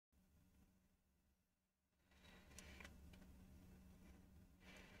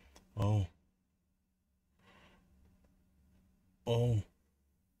Oh, oh,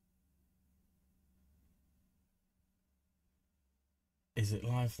 is it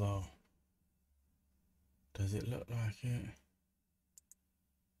live though? Does it look like it?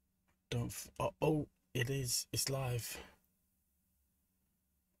 Don't. Oh, oh, it is. It's live.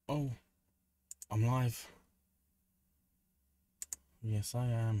 Oh, I'm live. Yes, I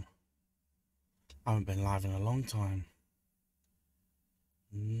am. I haven't been live in a long time.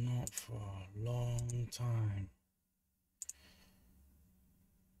 Not for a long time.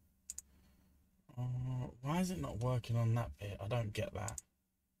 Oh, why is it not working on that bit? I don't get that.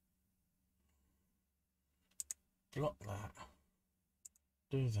 Block that.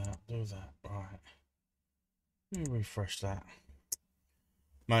 Do that. Do that. Right. Let me refresh that.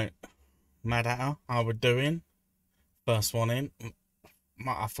 Mate, mad at her. How we doing? First one in.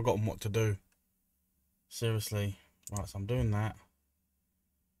 I've forgotten what to do. Seriously. Right, so I'm doing that.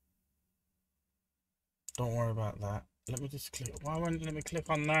 Don't worry about that. Let me just click. Why won't let me click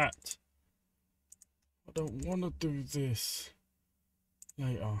on that? I don't want to do this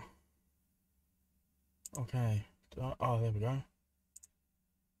later. Okay. Oh, there we go.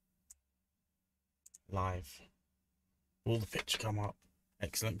 Live. Will the picture come up?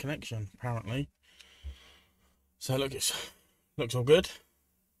 Excellent connection, apparently. So look, it looks all good.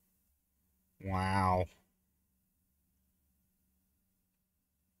 Wow.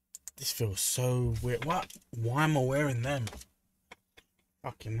 This feels so weird. What? Why am I wearing them?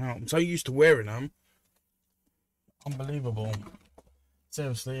 Fucking hell. I'm so used to wearing them. Unbelievable.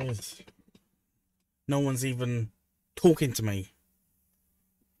 Seriously is. No one's even talking to me.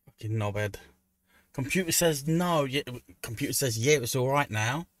 Fucking knobhead. Computer says no. Yeah, computer says yeah, it's all right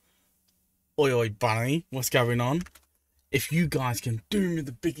now. Oi, oi, bunny. What's going on? If you guys can do me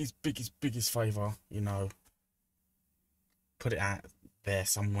the biggest favour, you know, put it out there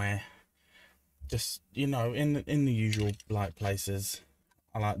somewhere. Just, you know, in the usual like places.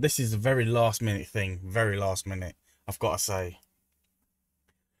 I like this is a very last minute thing. Very last minute. I've got to say.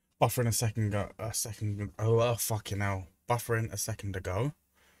 Buffering a second. Oh, fucking hell. Buffering a second ago.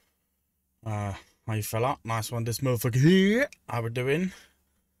 How you fella? Nice one. This motherfucker here. How we doing?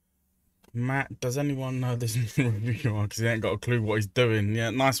 Matt, does anyone know this reviewer? Because he ain't got a clue what he's doing. Yeah,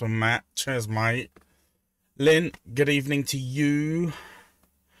 nice one, Matt. Cheers, mate. Lynn, good evening to you.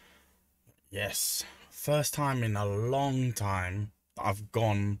 Yes. First time in a long time that I've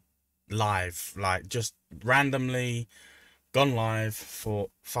gone live. Like, just randomly gone live for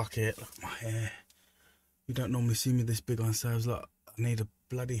fuck it. Look at my hair. You don't normally see me this big on sales. Look, I need a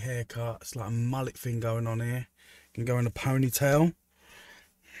bloody haircut. It's like a mullet thing going on here. Can go in a ponytail.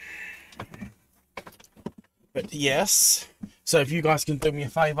 But yes, so if you guys can do me a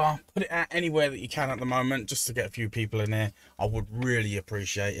favour, put it out anywhere that you can at the moment, just to get a few people in here. I would really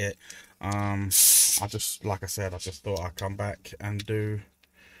appreciate it. I just, like I said, I just thought I'd come back and do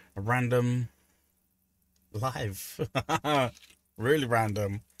a random live. Really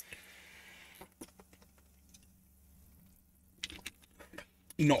random.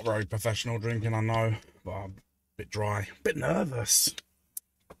 Not very professional drinking, I know, but I'm a bit dry, a bit nervous.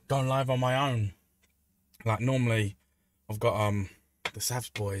 Going live on my own. Like normally I've got the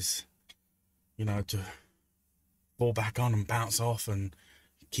Savs boys, you know, to fall back on and bounce off and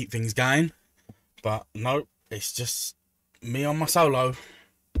keep things going. But no, it's just me on my solo.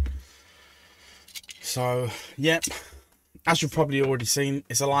 So yep, as you've probably already seen,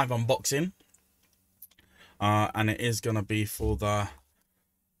 it's a live unboxing. And it is gonna be for the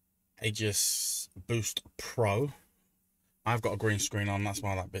Aegis Boost Pro. I've got a green screen on, that's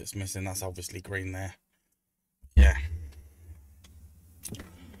why that bit's missing. That's obviously green there. Yeah.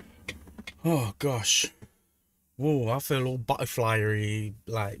 Oh gosh. Whoa, I feel all butterfly-y,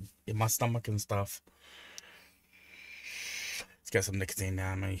 like in my stomach and stuff. Let's get some nicotine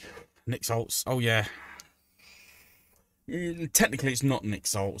down me. Nick Salts. Oh yeah. Technically it's not Nick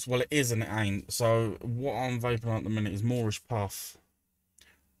Salts. Well, it is and it ain't. So what I'm vaping on at the minute is Moorish Puff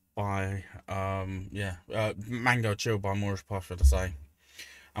by Mango Chill by Moorish Puff, should I say.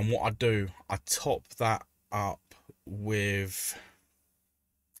 And what I do, I top that up with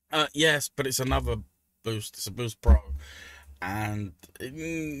yes, but it's another boost. It's a Boost Pro, and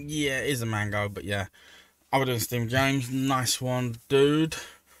yeah, it is a mango, but yeah, I would do Steve James. Nice one, dude.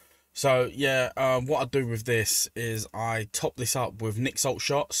 So yeah, what I do with this is I top this up with Nick Salt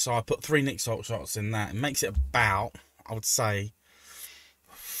shots. So I put 3 Nick Salt shots in that. It makes it about, I would say,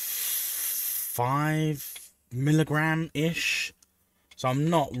 5 milligram ish. So I'm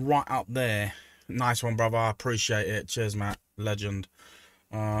not right up there. Nice one, brother. I appreciate it. Cheers, Matt. Legend.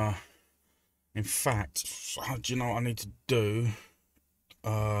 In fact, do you know what I need to do?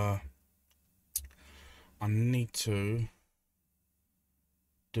 I need to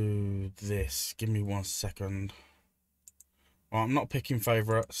do this. Give me 1 second. Well, I'm not picking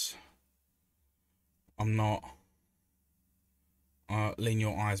favorites. I'm not. Lean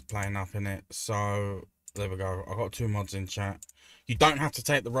Your Eyes playing up in it. So there we go. I got 2 mods in chat. You don't have to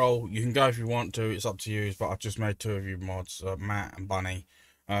take the role. You can go if you want to. It's up to you. But I've just made 2 of you mods, Matt and Bunny.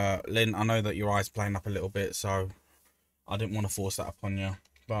 Lynn, I know that your eyes playing up a little bit, so I didn't want to force that upon you.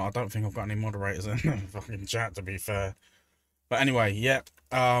 But I don't think I've got any moderators in the fucking chat, to be fair. But anyway, yeah.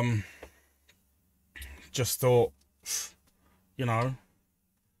 Just thought, you know,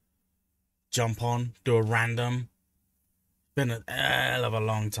 jump on, do a random. Been a hell of a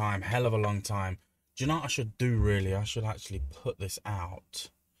long time. Do you know what I should do, really? I should actually put this out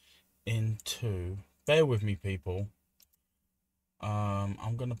into... Bear with me, people.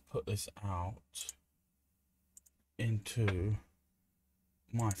 I'm going to put this out into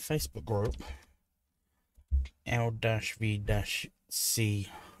my Facebook group. L-V-C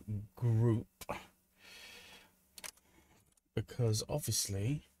group. Because,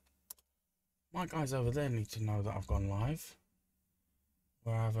 obviously, my guys over there need to know that I've gone live.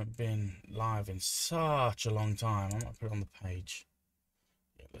 Where I haven't been live in such a long time. I might put it on the page.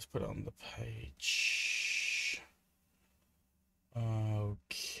 Yeah, let's put it on the page.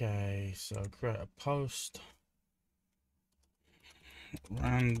 Okay, so create a post.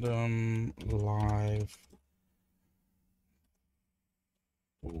 Random live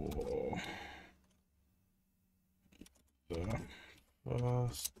for the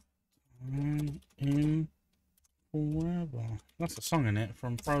first time in forever. That's a song in it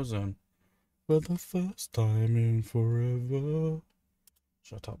from Frozen. For the first time in forever.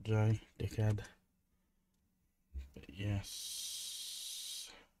 Shut up, Jay, dickhead. But yes.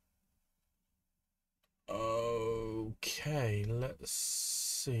 Okay, let's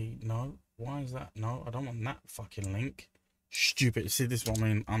see. No, why is that? No, I don't want that fucking link. Stupid. See, this is what I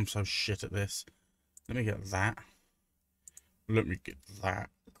mean. I'm so shit at this. Let me get that. Let me get that.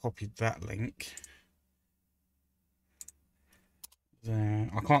 Copy that link. There.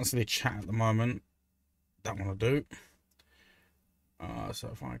 I can't see the chat at the moment. That one I'll do. So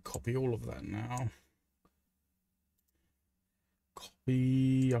if I copy all of that now.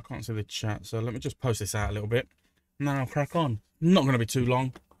 Copy. I can't see the chat. So let me just post this out a little bit. And then I'll crack on. Not going to be too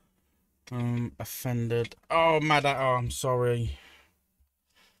long. Offended. Oh, mad at. Oh, I'm sorry.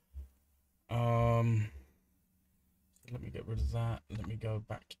 Let me get rid of that. Let me go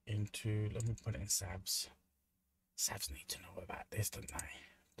back into. Let me put it in Sabs. Sabs need to know about this, don't they?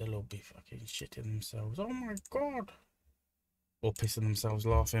 They'll all be fucking shitting themselves. Oh my god. Or pissing themselves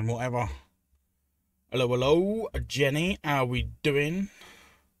laughing, whatever. Hello, hello, Jenny. How are we doing?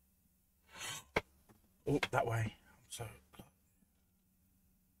 Oh, that way. So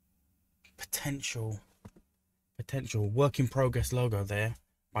potential work in progress logo there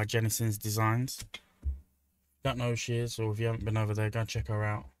by Jennison's Designs. Don't know who she is, or if you haven't been over there, go check her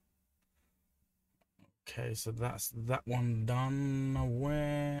out. Okay, so that's that one done.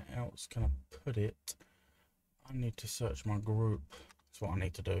 Where else can I put it? I need to search my group. That's what I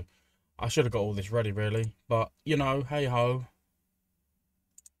need to do. I should have got all this ready, really. But, you know, hey ho.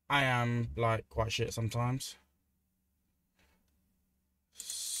 I am, like, quite shit sometimes.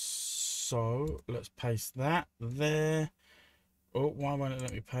 So, let's paste that there. Oh, why won't it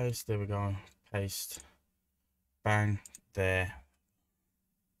let me paste? There we go. Paste. Bang. There.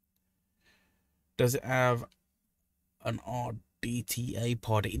 Does it have an RDTA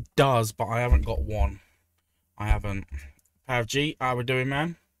pod? It does, but I haven't got one. I haven't. Pav G, how we doing,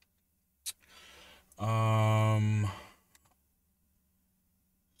 man?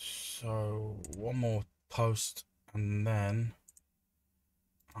 So one more post and then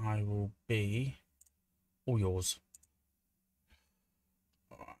I will be all yours.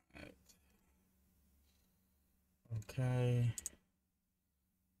 All right. Okay.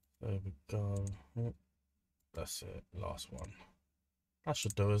 There we go. Oh, that's it. Last one. That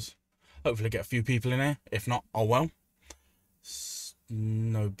should do us. Hopefully get a few people in here. If not, oh well.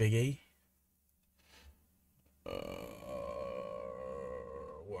 No biggie.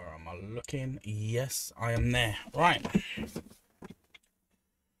 Where am I looking? Yes, I am there. Right.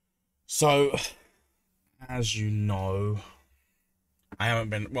 So, as you know, I haven't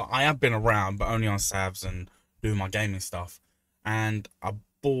been... Well, I have been around, but only on Savs and doing my gaming stuff. And I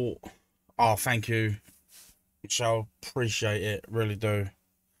bought... Oh, thank you, Michelle. Appreciate it. Really do.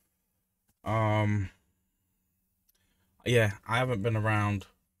 Yeah, I haven't been around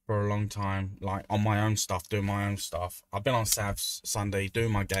for a long time, like on my own stuff, doing my own stuff. I've been on Savs Sunday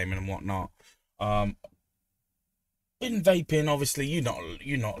doing my gaming and whatnot. Been vaping, obviously. You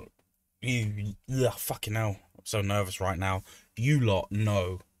know Yeah, fucking hell. I'm so nervous right now. You lot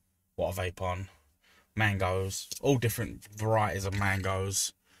know what I vape on. Mangoes, all different varieties of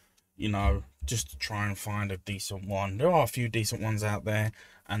mangoes, you know, just to try and find a decent one. There are a few decent ones out there,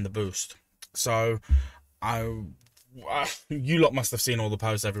 and the Boost. So you lot must have seen all the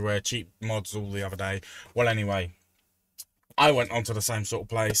posts everywhere, cheap mods all the other day. Well, anyway, I went onto the same sort of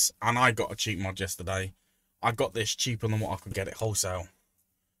place and I got a cheap mod yesterday. I got this cheaper than what I could get it wholesale,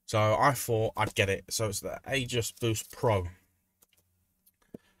 so I thought I'd get it. So it's the Aegis Boost Pro.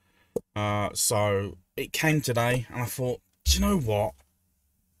 So it came today and I thought, do you know what,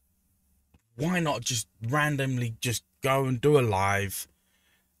 why not just randomly just go and do a live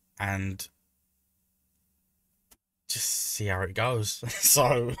and just see how it goes.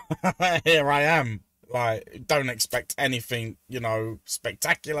 So here I am. Like, don't expect anything, you know,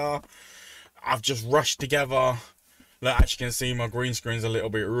 spectacular. I've just rushed together. Look, as you can see, my green screen's a little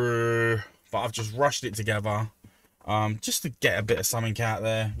bit raw, but I've just rushed it together, just to get a bit of something out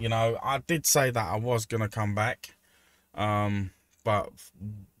there. You know, I did say that I was gonna come back, but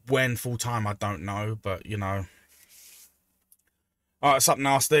when full time, I don't know. But you know, what's up,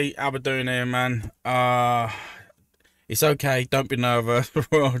 Nasty? How we doing here, man? It's okay. Don't be nervous.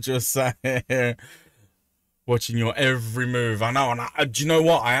 We'll just say, watching your every move. I know, and do you know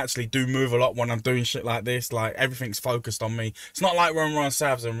what? I actually do move a lot when I'm doing shit like this. Like, everything's focused on me. It's not like when we're on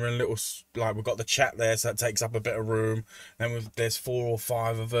Savs and we're in little, like, we've got the chat there, so that takes up a bit of room. Then there's 4 or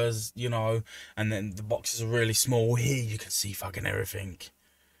 5 of us, you know, and then the boxes are really small. Here, you can see fucking everything.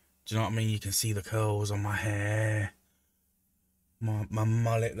 Do you know what I mean? You can see the curls on my hair, my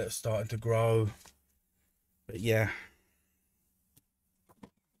mullet that's starting to grow. But yeah.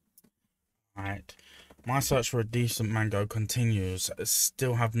 Alright. My search for a decent mango continues. I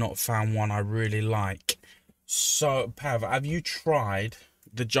still have not found one I really like. So, Pav, have you tried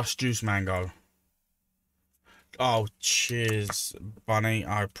the Just Juice mango? Oh, cheers, Bunny.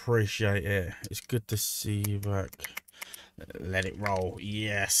 I appreciate it. It's good to see you back. Let it roll.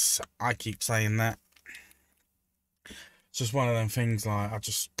 Yes, I keep saying that. It's just one of them things, like, I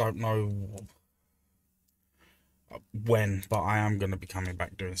just don't know when, but I am going to be coming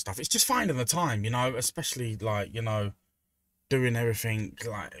back doing stuff. It's just finding the time, you know, especially, like, you know, doing everything.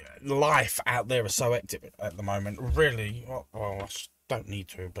 Like, life out there is so hectic at the moment, really. Well, I don't need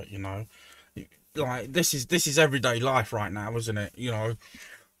to, but, you know, like, this is everyday life right now, isn't it? You know,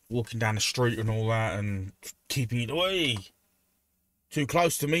 walking down the street and all that, and keeping it away. Too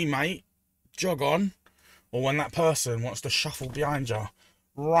close to me, mate. Jog on. Or when that person wants to shuffle behind you,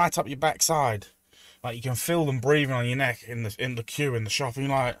 right up your backside. Like, you can feel them breathing on your neck in the queue in the shop, and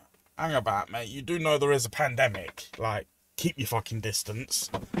you're like, hang about, mate, you do know there is a pandemic. Like, keep your fucking distance.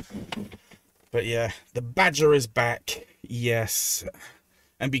 But yeah, the Badger is back. Yes.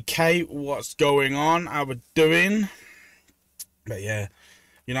 MBK, what's going on? How we doing? But yeah,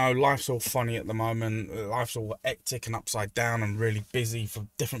 you know, life's all funny at the moment. Life's all hectic and upside down and really busy for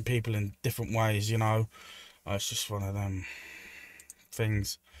different people in different ways, you know. It's just one of them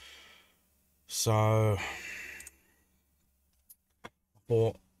things. So I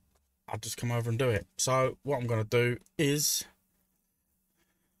thought I'd just come over and do it. So what I'm going to do is,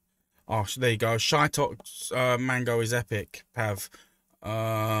 oh, so there you go. Shy Talk's mango is epic, Pav.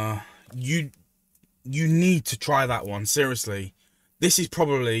 You need to try that one, seriously. This is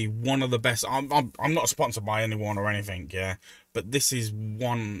probably one of the best. I'm not sponsored by anyone or anything, yeah, but this is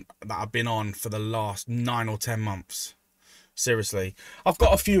one that I've been on for the last 9 or 10 months. Seriously, I've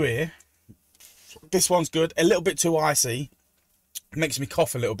got a few here. This one's good. A little bit too icy. Makes me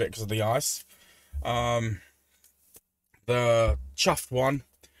cough a little bit because of the ice. The chuffed one,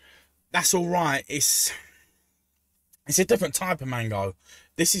 that's all right. It's a different type of mango.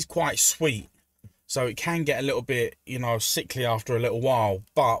 This is quite sweet, so it can get a little bit, you know, sickly after a little while.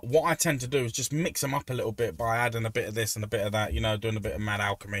 But what I tend to do is just mix them up a little bit by adding a bit of this and a bit of that, you know, doing a bit of mad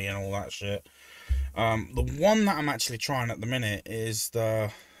alchemy and all that shit. The one that I'm actually trying at the minute is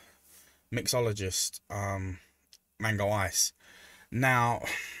the Mixologist mango ice. Now,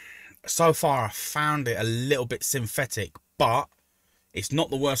 so far I found it a little bit synthetic, but it's not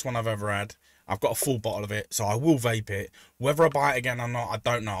the worst one I've ever had. I've got a full bottle of it, so I will vape it. Whether I buy it again or not, I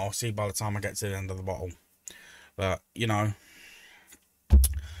don't know. I'll see by the time I get to the end of the bottle. But, you know,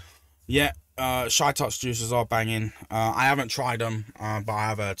 yeah, Shy Touch juices are banging. I haven't tried them, but I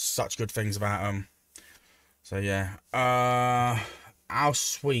have heard such good things about them. So, yeah. How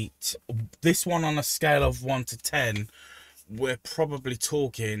sweet. This one, on a scale of 1 to 10, we're probably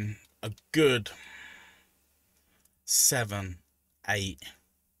talking a good 7, 8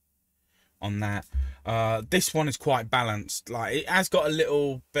 on that. This one is quite balanced. Like, it has got a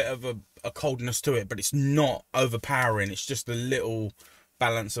little bit of a coldness to it, but it's not overpowering. It's just a little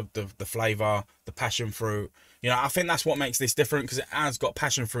balance of the flavor, the passion fruit. You know, I think that's what makes this different, because it has got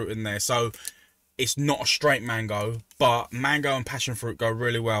passion fruit in there. So it's not a straight mango, but mango and passion fruit go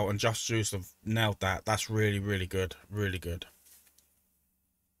really well, and Just Juice have nailed that. That's really, really good. Really good.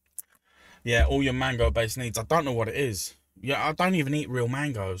 Yeah, all your mango-based needs. I don't know what it is. Yeah, I don't even eat real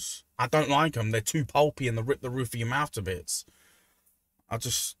mangoes. I don't like them. They're too pulpy and they rip the roof of your mouth to bits.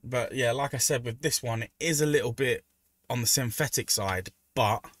 But yeah, like I said, with this one, it is a little bit on the synthetic side,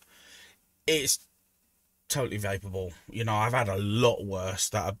 but it's totally vapable. You know, I've had a lot worse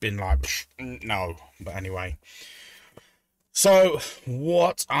that have been like, no. But anyway. So,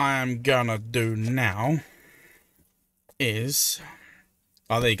 what I'm gonna do now is...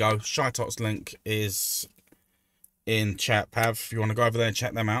 Oh, there you go. ShyTot's link is in chat, Pav. If you want to go over there and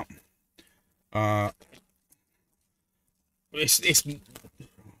check them out.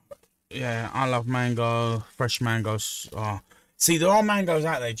 Yeah, I love mango, fresh mangoes. See, there are mangoes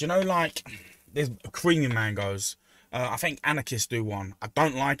out there. Do you know, like, there's creamy mangoes. I think Anarchists do one. I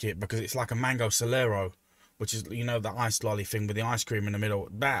don't like it because it's like a mango Solero, which is, you know, the ice lolly thing with the ice cream in the middle.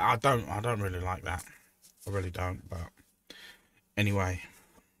 That I don't really like that. I really don't. But anyway.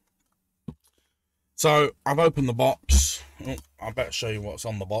 So, I've opened the box. Oh, I better show you what's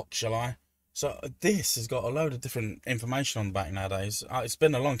on the box, shall I? So, this has got a load of different information on the back nowadays. It's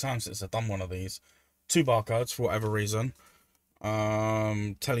been a long time since I've done one of these. 2 barcodes, for whatever reason.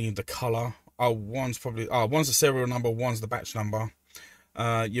 Telling you the colour. Oh, one's the serial number, one's the batch number.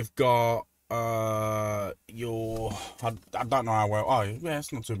 You've got your... I don't know how well... Oh, yeah,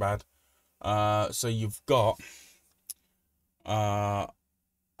 it's not too bad. So, you've got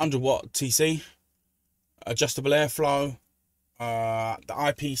 100 watt TC. Adjustable airflow, the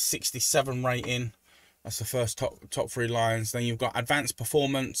IP67 rating. That's the first top 3 lines. Then you've got advanced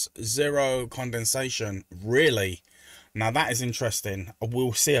performance, 0 condensation. Really? Now that is interesting.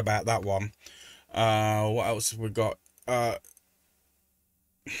 We'll see about that one. What else have we got?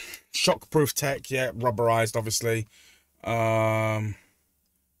 Shockproof tech, yeah, rubberized, obviously.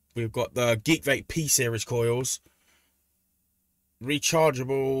 We've got the Geek Vape P series coils,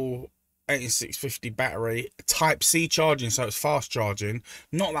 rechargeable 18650 battery, Type C charging, so it's fast charging.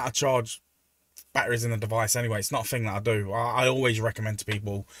 Not that I charge batteries in the device anyway, it's not a thing that I do. I always recommend to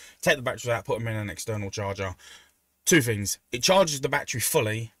people, take the batteries out, put them in an external charger. 2 things: it charges the battery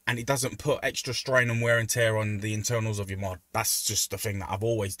fully, and it doesn't put extra strain and wear and tear on the internals of your mod. That's just the thing that I've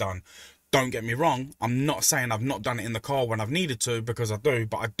always done. Don't get me wrong, I'm not saying I've not done it in the car when I've needed to, because I do,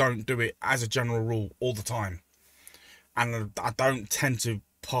 but I don't do it as a general rule all the time. And I don't tend to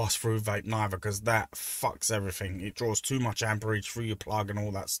pass through vape neither, because that fucks everything. It draws too much amperage through your plug and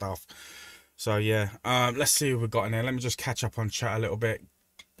all that stuff. So yeah, let's see what we've got in here. Let me just catch up on chat a little bit.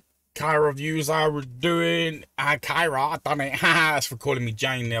 Kyra views, how we doing? Kyra, I done it. That's for calling me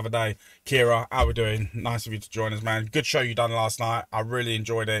Jane the other day. Kira, how we doing? Nice of you to join us, man. Good show you done last night. I really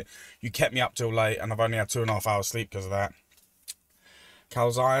enjoyed it. You kept me up till late, and I've only had 2.5 hours sleep because of that.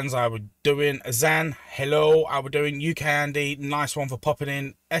 Cal's Irons, how we doing? Zan, hello, how we doing? UK Andy, nice one for popping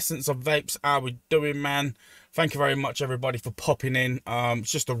in. Essence of Vapes, how we doing, man? Thank you very much, everybody, for popping in.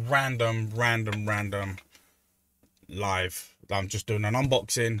 It's just a random live. I'm just doing an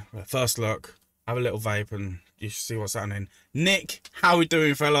unboxing, first look, have a little vape, and you see what's happening. Nick, how we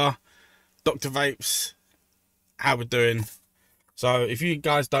doing, fella? Dr. Vapes, how we doing? So, if you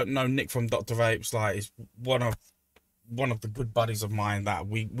guys don't know Nick from Dr. Vapes, like, he's one of the good buddies of mine that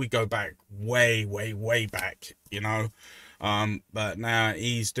we go back way back, you know. But now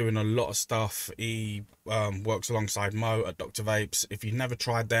he's doing a lot of stuff. He works alongside Mo at Dr. Vapes. If you've never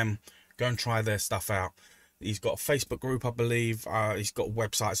tried them, go and try their stuff out. He's got a Facebook group, I believe. He's got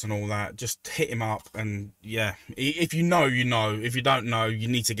websites and all that. Just hit him up, and yeah, if you know, you know. If you don't know, you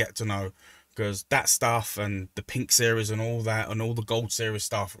need to get to know, because that stuff and the pink series and all that and all the gold series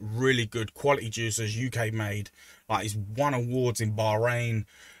stuff, really good quality juicers, UK made. Like, he's won awards in Bahrain.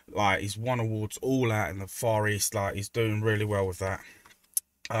 Like, he's won awards all out in the Far East. Like, he's doing really well with that.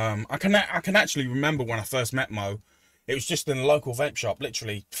 I can actually remember when I first met Mo. It was just in a local vape shop,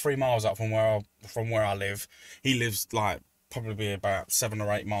 literally 3 miles up from where I live. He lives like probably about 7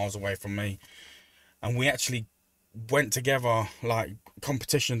 or 8 miles away from me, and we actually went together, like,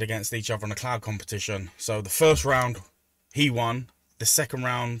 competitioned against each other in a cloud competition. So the first round he won. The second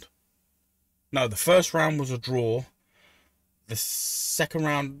round, no, the first round was a draw. The second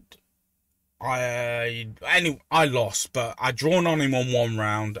round, I lost, but I drawn on him on one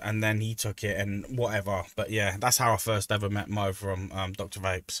round, and then he took it and whatever. But yeah, that's how I first ever met Mo from Dr.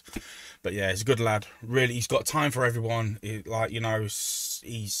 Vapes. But yeah, he's a good lad. Really, he's got time for everyone. Like, you know,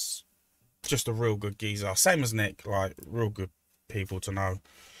 he's just a real good geezer. Same as Nick, like real good people to know.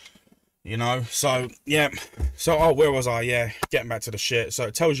 You know, so yeah. So where was I? Yeah, getting back to the shit. So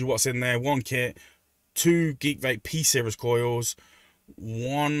it tells you what's in there. One kit, 2 Geek Vape P series coils,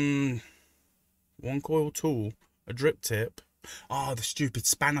 one coil tool, a drip tip. Oh, the stupid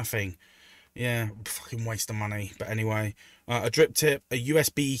spanner thing. Yeah, fucking waste of money. But anyway, a drip tip, a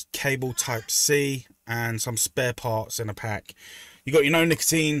USB cable type C, and some spare parts in a pack. You got your no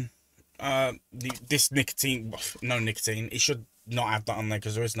nicotine. This nicotine, no nicotine. It should not have that on there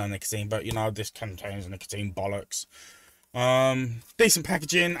because there is no nicotine. But you know, this contains nicotine bollocks. Decent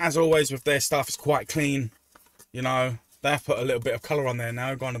packaging as always with their stuff. It's quite clean. You know, they've put a little bit of colour on there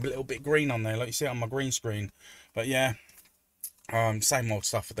now, gone a little bit green on there, like you see on my green screen. But yeah, same old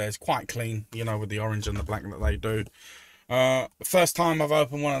stuff there. It's quite clean, you know, with the orange and the black that they do. First time I've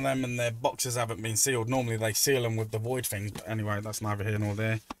opened one of them and their boxes haven't been sealed. Normally they seal them with the void things, but anyway, that's neither here nor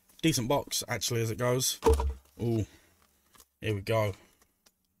there. Decent box, actually, as it goes. Ooh, here we go.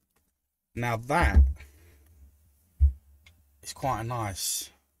 Now that is quite a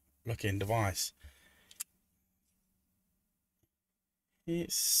nice looking device.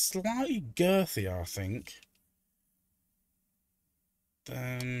 It's slightly girthier, I think,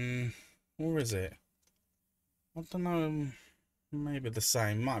 than, or is it? I don't know, maybe the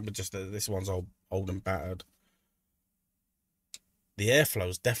same. Might be just that this one's old and battered. The airflow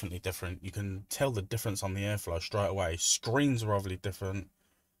is definitely different. You can tell the difference on the airflow straight away. Screens are obviously different.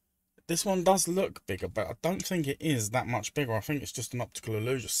 This one does look bigger, but I don't think it is that much bigger. I think it's just an optical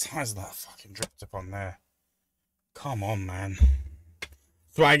illusion. Size of that fucking drip tip on there. Come on, man.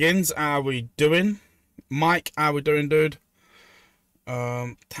 Swaggins, how we doing? Mike, how we doing, dude?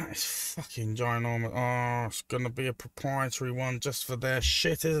 That is fucking ginormous. Oh, it's gonna be a proprietary one just for their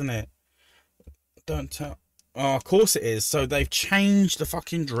shit, isn't it? Don't tell. Oh, of course it is. So they've changed the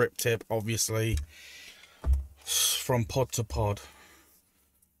fucking drip tip, obviously, from pod to pod.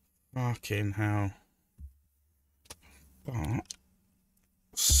 Fucking hell. But,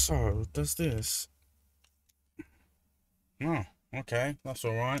 so, does this... Oh, okay, that's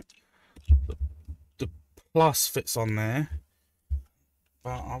alright. The plus fits on there.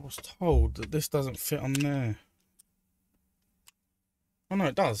 But I was told that this doesn't fit on there. Oh no,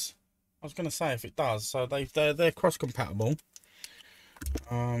 it does. I was gonna say if it does. So they're cross compatible.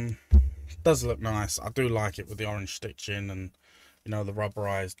 Does look nice. I do like it with the orange stitching and, you know, the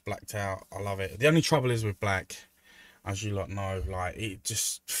rubberized blacked out. I love it. The only trouble is with black, as you lot know, like, it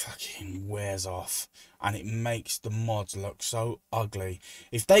just fucking wears off and it makes the mods look so ugly.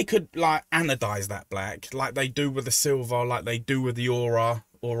 If they could, like, anodize that black like they do with the silver, like they do with the aura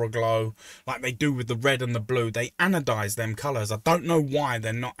glow, like they do with the red and the blue, they anodize them colors. I don't know why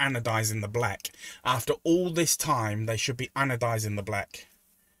they're not anodizing the black. After all this time, they should be anodizing the black.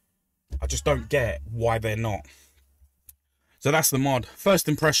 I just don't get why they're not. So that's the mod. First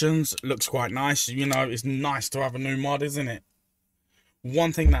impressions, looks quite nice. You know, it's nice to have a new mod, isn't it?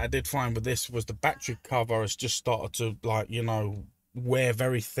 One thing that I did find with this was the battery cover has just started to, like, you know, wear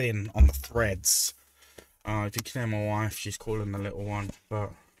very thin on the threads. If you can hear my wife, she's calling the little one,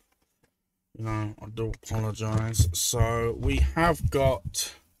 but, you know, I do apologise. So we have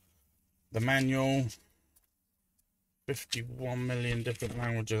got the manual, 51 million different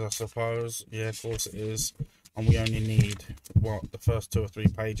languages, I suppose. Yeah, of course it is. And we only need, what, the first 2 or 3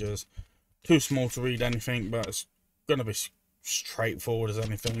 pages. Too small to read anything, but it's going to be straightforward as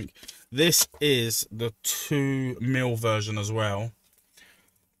anything. This is the 2mm version as well.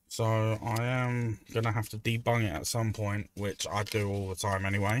 So I am going to have to debung it at some point, which I do all the time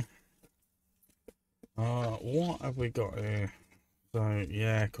anyway. What have we got here? So,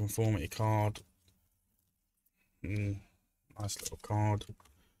 yeah, conformity card. Nice little card.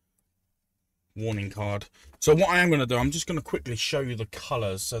 Warning card. So what I am going to do, I'm just going to quickly show you the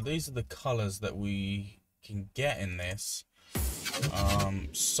colours. So these are the colours that we can get in this.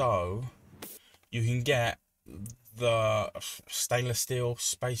 So you can get the stainless steel,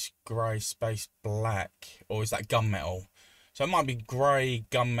 space grey, space black, or is that gunmetal? So it might be grey,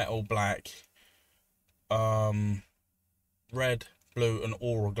 gunmetal, black, red, blue, and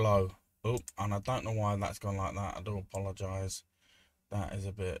aura glow. Oh, and I don't know why that's gone like that. I do apologise. That is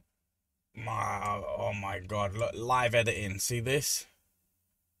a bit... oh my god, look, live editing, see this?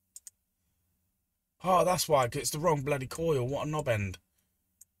 Oh, that's why, 'cause it's the wrong bloody coil. What a knob end.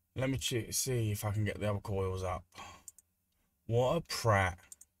 Let me see if I can get the other coils up. What a prat.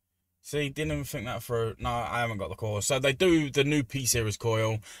 See, didn't even think that through. No, I haven't got the coil. So they do the new P series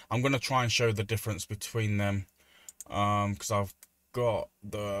coil. I'm gonna try and show the difference between them. Because I've got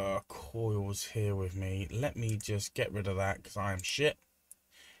the coils here with me. Let me just get rid of that because I am shit.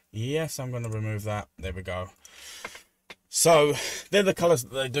 Yes, I'm gonna remove that. There we go. So they're the colours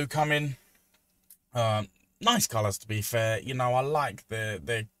that they do come in. Nice colours, to be fair. You know, I like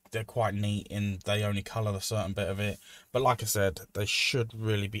they're quite neat and they only colour a certain bit of it. But like I said, they should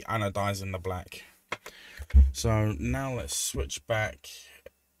really be anodizing the black. So now let's switch back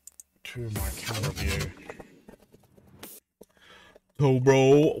to my camera view. So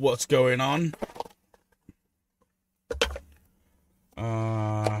bro, what's going on?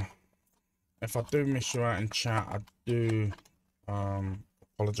 If I do miss you out in chat, I do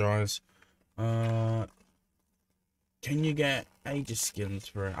apologise. Can you get Aegis skins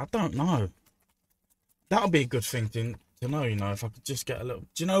for it? I don't know. That'll be a good thing to know, you know, if I could just get a little...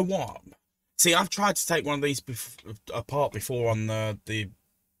 Do you know what? See, I've tried to take one of these apart before on the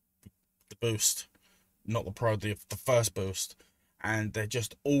boost. Not the Pro, the first boost. And they're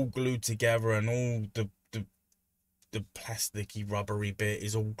just all glued together and all the plasticky rubbery bit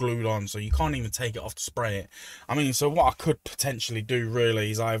is all glued on, so you can't even take it off to spray it. I mean, so what I could potentially do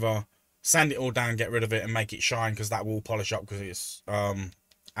really is either sand it all down, get rid of it and make it shine, because that will polish up because it's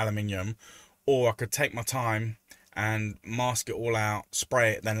aluminium, or I could take my time and mask it all out,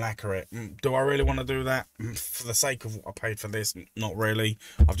 spray it, then lacquer it. Do I really want to do that? For the sake of what I paid for this, not really.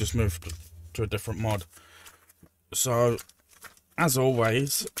 I've just moved to a different mod. So as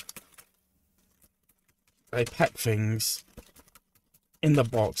always, they pack things in the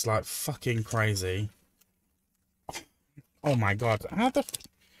box like fucking crazy. Oh my god. How the...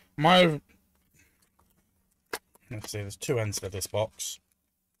 Let's see, there's two ends to this box.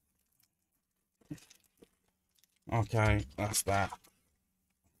 Okay, that's that.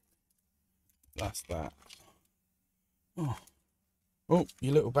 That's that. Oh. Oh,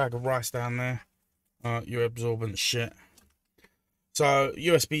 your little bag of rice down there. Your absorbent shit. So,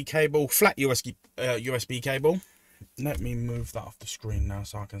 USB cable, flat USB cable. Let me move that off the screen now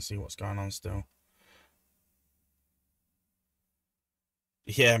so I can see what's going on still.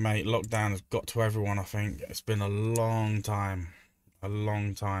 Yeah, mate, lockdown has got to everyone, I think. It's been a long time. A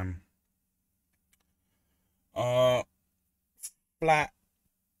long time. Flat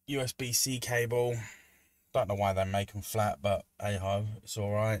USB-C cable. Don't know why they make them flat, but hey-ho, it's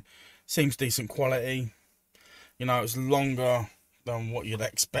alright. Seems decent quality. You know, it's longer than what you'd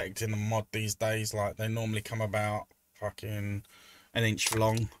expect in a mod these days. Like, they normally come about fucking an inch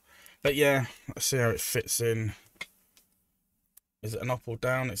long. But yeah, let's see how it fits in. Is it an up or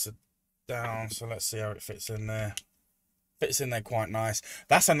down? It's a down, so let's see how it fits in there. Fits in there quite nice.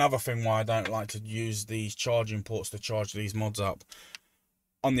 That's another thing why I don't like to use these charging ports to charge these mods up.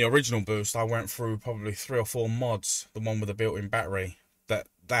 On the original boost, I went through probably 3 or 4 mods, the one with the built-in battery, that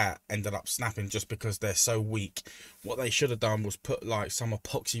ended up snapping just because they're so weak. What they should have done was put like some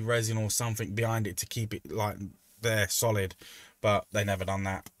epoxy resin or something behind it to keep it like there solid, but they never done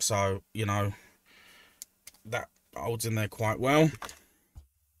that. So, you know, that holds in there quite well.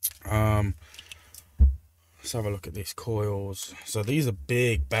 Let's have a look at these coils. So these are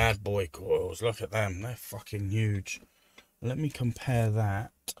big bad boy coils. Look at them, they're fucking huge. Let me compare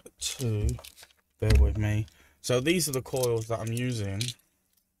that to, bear with me. So these are the coils that I'm using.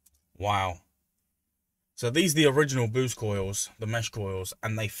 Wow. So these are the original Boost coils, the mesh coils,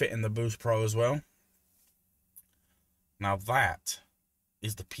 and they fit in the Boost Pro as well. Now that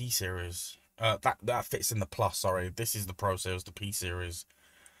is the P series. That fits in the Plus, sorry. This is the Pro series, the P series.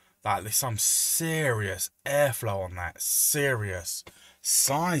 There's some serious airflow on that. Serious.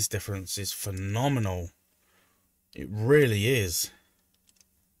 Size difference is phenomenal. It really is.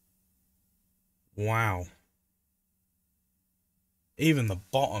 Wow. Even the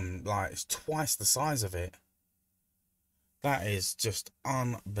bottom, like, it's twice the size of it. That is just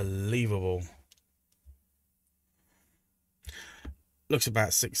unbelievable. Looks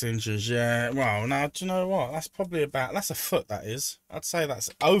about 6 inches, yeah. Well, now, do you know what? That's probably about, that's a foot, that is. I'd say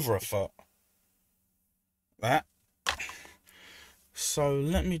that's over a foot. That. So,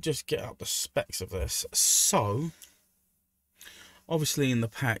 let me just get up the specs of this. So, obviously in the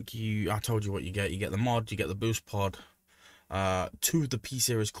pack, I told you what you get. You get the mod, you get the boost pod. 2 of the P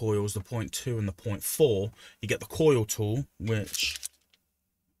series coils, the 0.2 and the 0.4. You get the coil tool, which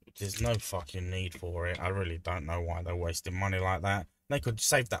there's no fucking need for it. I really don't know why they're wasting money like that. They could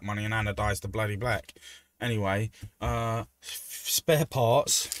save that money and anodize the bloody black. Anyway, spare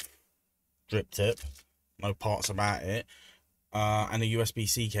parts, drip tip, no parts about it, and a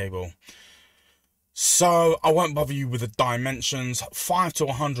USB-C cable. So I won't bother you with the dimensions. 5 to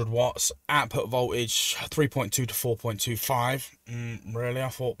 100 watts, output voltage 3.2 to 4.25. Really, I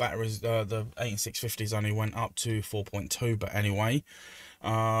thought batteries, the 18650s only went up to 4.2, but anyway.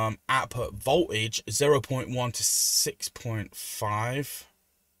 Output voltage 0.1 to 6.5,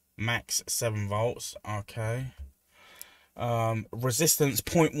 max 7 volts. Okay. Resistance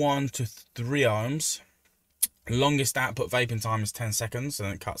 0.1 to 3 ohms. Longest output vaping time is 10 seconds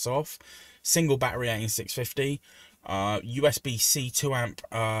and it cuts off. Single battery 18650. USB-C 2 amp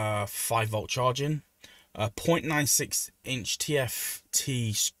 5 volt charging. 0.96 inch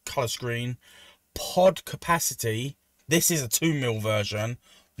TFT color screen. Pod capacity. This is a 2mm version.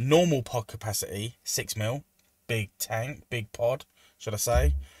 Normal pod capacity 6mm. Big tank, big pod, should I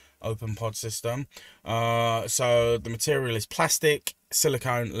say. Open pod system. So the material is plastic,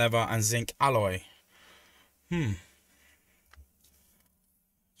 silicone, leather, and zinc alloy. It's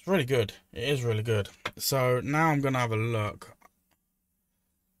really good. It is really good. So now I'm gonna have a look.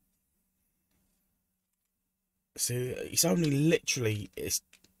 See, it's only literally,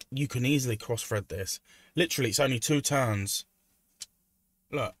 you can easily cross-thread this. Literally, it's only 2 turns.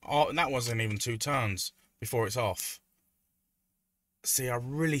 Look, that wasn't even 2 turns before it's off. See, I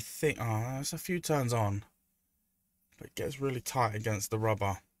really think, there's a few turns on, but it gets really tight against the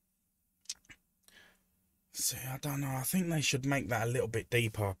rubber. See, I don't know. I think they should make that a little bit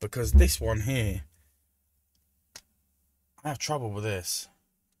deeper, because this one here, I have trouble with this.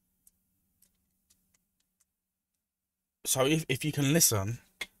 So if you can listen,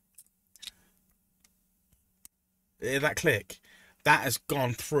 that click, that has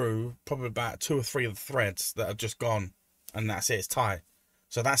gone through probably about 2 or 3 of the threads that have just gone, and that's it, it's tight.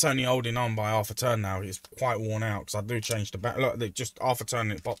 So that's only holding on by half a turn now. It's quite worn out, because I do change the back. Look, just half a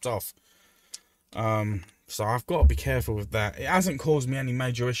turn and it popped off. So I've got to be careful with that. It hasn't caused me any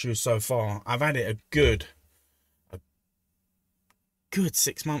major issues so far. I've had it a good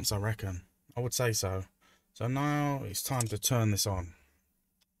 6 months, I reckon. I would say so. So now it's time to turn this on.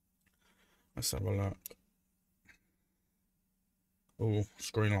 Let's have a look. Oh,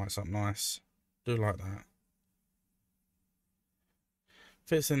 screen lights up nice. Do like that.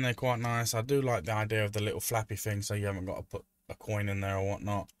 Fits in there quite nice. I do like the idea of the little flappy thing, so you haven't got to put a coin in there or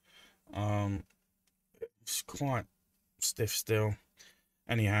whatnot. It's quite stiff still.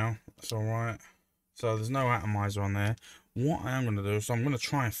 Anyhow, that's alright. So there's no atomizer on there. What I am going to do is I'm going to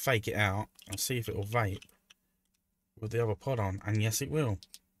try and fake it out and see if it will vape with the other pod on. And yes, it will.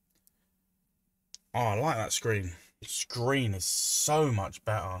 Oh, I like that screen. The screen is so much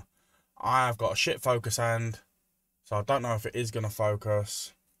better. I have got a shit focus hand, so I don't know if it is going to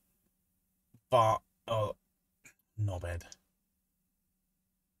focus. But, not bad.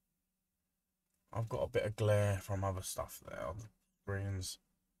 I've got a bit of glare from other stuff there on the screens.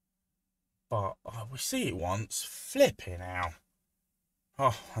 But we see it once. Flipping out.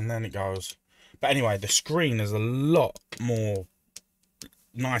 Oh, and then it goes. But anyway, the screen is a lot more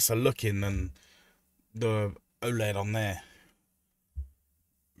nicer looking than the OLED on there.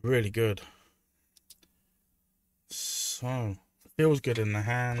 Really good. So, feels good in the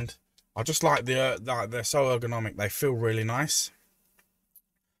hand. I just like they're so ergonomic. They feel really nice.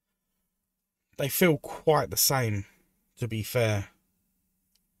 They feel quite the same, to be fair.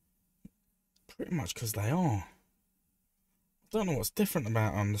 Pretty much because they are. I don't know what's different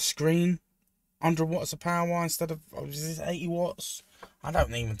about them. The screen, 100 watts of power instead of 80 watts. I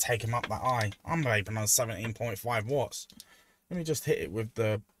don't even take them up that high. I'm vaping on 17.5 watts. Let me just hit it with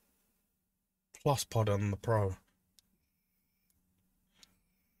the Plus pod on the Pro.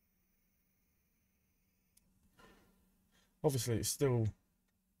 Obviously, it's still...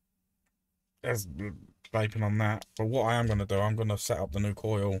 There's vaping on that. But what I am going to do, I'm going to set up the new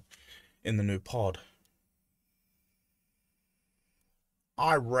coil in the new pod.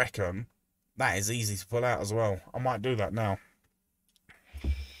 I reckon that is easy to pull out as well. I might do that now.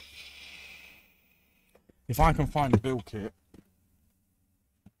 If I can find a build kit.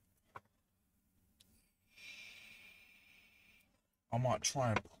 I might try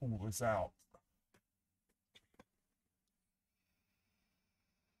and pull this out.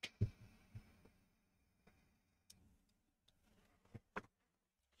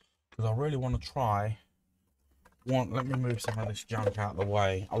 Because I really want to try. Let me move some of this junk out of the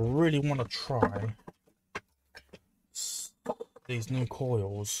way. I really want to try these new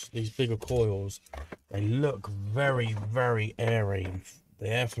coils, these bigger coils. They look very, very airy. The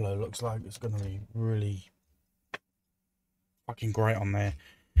airflow looks like it's going to be really fucking great on there.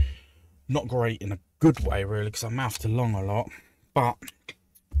 Not great in a good way, really, because I mouthed along a lot. But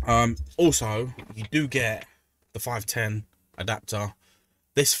also, you do get the 510 adapter.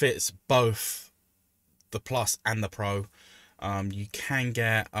 This fits both the Plus and the Pro. You can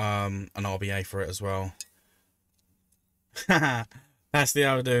get an RBA for it as well. That's the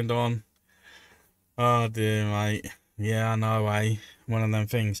other doing, Don. Oh dear, mate. Yeah, I know, eh? One of them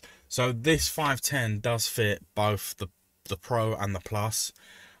things. So this 510 does fit both the Pro and the Plus.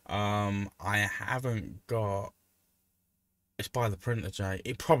 I haven't got. It's by the printer, Jay.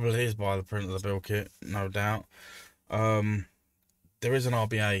 It probably is by the printer, the build kit, no doubt. There is an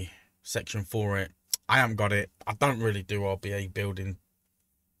RBA section for it. I haven't got it. I don't really do RBA building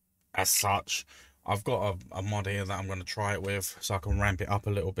as such. I've got a mod here that I'm going to try it with so I can ramp it up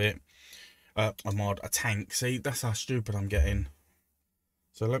a little bit. A tank. See, that's how stupid I'm getting.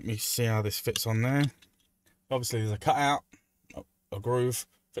 So let me see how this fits on there. Obviously, there's a cutout, a groove,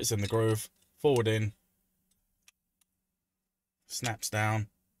 fits in the groove, forward in, snaps down.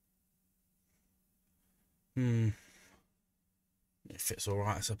 It fits all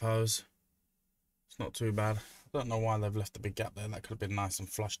right, I suppose. It's not too bad. I don't know why they've left a big gap there. That could have been nice and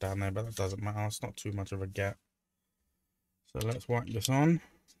flush down there, but that doesn't matter. It's not too much of a gap. So let's whack this on.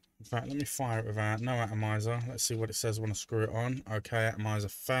 In fact, let me fire it without no atomizer. Let's see what it says when I screw it on. Okay, atomizer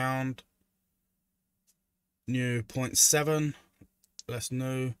found. New 0.7. Let's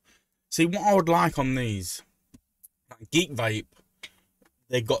new. See, what I would like on these, like Geek Vape,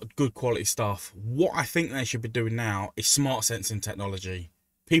 they got good quality stuff. What I think they should be doing now is smart sensing technology.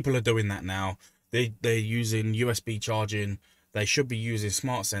 People are doing that now. They're using USB charging. They should be using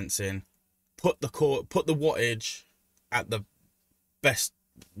smart sensing. Put the wattage at the best,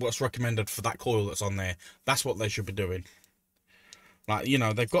 what's recommended for that coil that's on there. That's what they should be doing. Like, you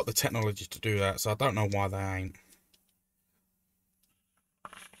know, they've got the technology to do that, so I don't know why they ain't.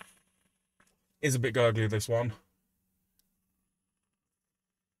 It's a bit gurgly, this one.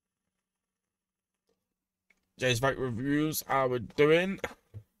 Jay's Vape Reviews, how we're doing.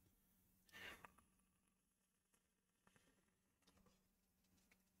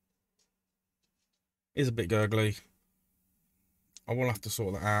 Is a bit gurgly. I will have to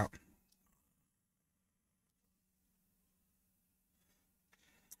sort that out.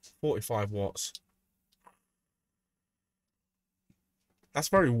 $45 That's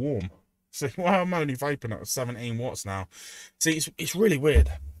very warm. See, well, I'm only vaping at 17 watts now. See, it's really weird.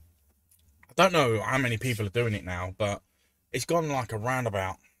 I don't know how many people are doing it now, but it's gone like a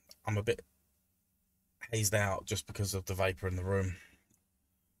roundabout. I'm a bit hazed out just because of the vapor in the room.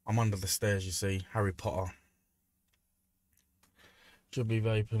 I'm under the stairs, you see. Harry Potter. Should be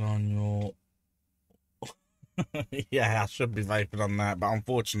vaping on your... Yeah, I should be vaping on that, but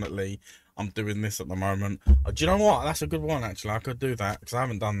unfortunately, I'm doing this at the moment. Do you know what? That's a good one, actually. I could do that, because I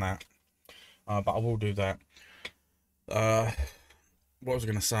haven't done that. But I will do that. What was I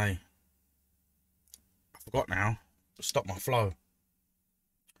going to say? I forgot now. Stop my flow.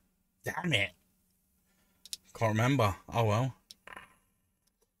 Damn it. Can't remember. Oh, well.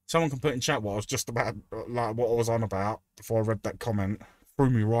 Someone can put in chat what I was just about, like what I was on about before I read that comment. Threw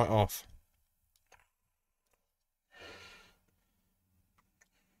me right off.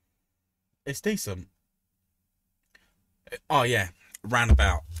 It's decent. Oh, yeah.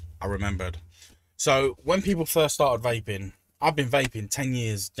 Roundabout. I remembered. So, when people first started vaping, I've been vaping 10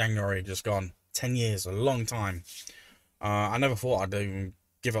 years, January just gone. 10 years, a long time. I never thought I'd even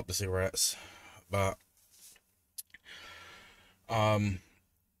give up the cigarettes. But,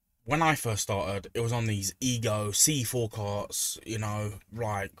 when I first started, it was on these Ego C4 carts, you know,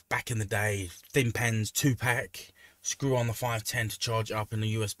 like back in the day, thin pens, 2-pack, screw on the 510 to charge it up in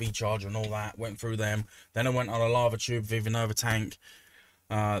the USB charger and all that, went through them. Then I went on a lava tube, Viva Nova tank.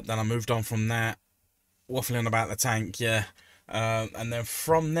 Then I moved on from that, waffling about the tank, yeah. And then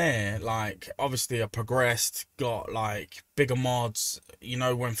from there, like, obviously I progressed, got like bigger mods. You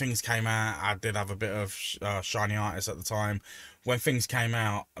know, when things came out, I did have a bit of shiny artist at the time. When things came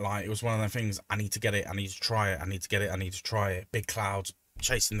out, like, it was one of them things, I need to get it, I need to try it, I need to get it, I need to try it. Big clouds,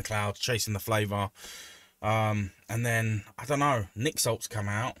 chasing the flavour. And then, I don't know, Nick salts come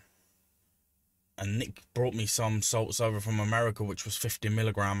out. And Nick brought me some salts over from America, which was 50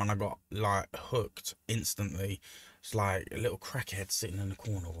 milligram, and I got, like, hooked instantly. It's like a little crackhead sitting in the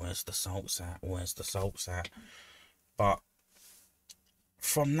corner. Where's the salts at? Where's the salts at? But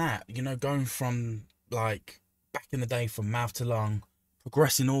from that, you know, going from, like, back in the day from mouth to lung,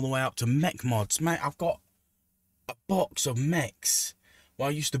 progressing all the way up to mech mods. Mate, I've got a box of mechs where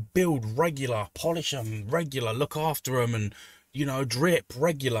I used to build regular, polish them regular, look after them, and, you know, drip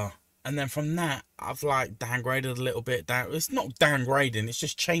regular. And then from that, I've like downgraded a little bit. It's not downgrading, it's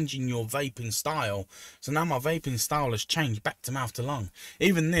just changing your vaping style. So now my vaping style has changed back to mouth to lung.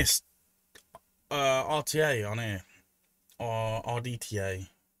 Even this RTA on here, or RDTA,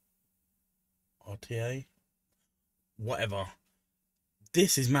 RTA, whatever.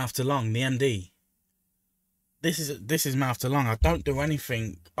 This is mouth to lung, the MD. This is mouth to lung. I don't do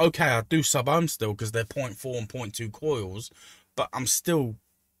anything. Okay, I do sub-ohm still because they're 0.4 and 0.2 coils, but I'm still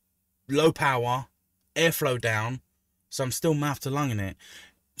low power, airflow down, so I'm still mouth to lung in it.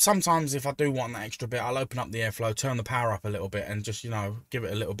 Sometimes if I do want that extra bit, I'll open up the airflow, turn the power up a little bit, and just, you know, give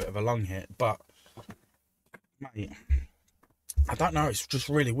it a little bit of a lung hit. But mate, I don't know, it's just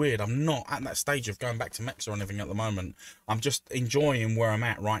really weird. I'm not at that stage of going back to mechs or anything at the moment. I'm just enjoying where I'm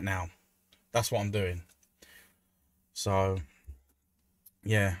at right now. That's what I'm doing. So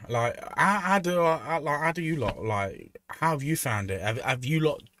yeah, like how do you lot, like, how have you found it? Have you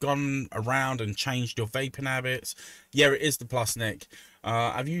lot gone around and changed your vaping habits? Yeah, it is the Plus, Nick.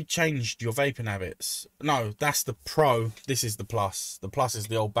 Have you changed your vaping habits? No, that's the Pro. This is the Plus. The Plus is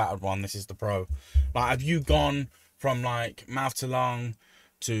the old battered one. This is the Pro. Like, have you gone from like mouth to lung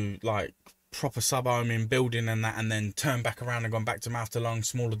to like proper sub-ohming, building and that, and then turn back around and gone back to mouth to lung,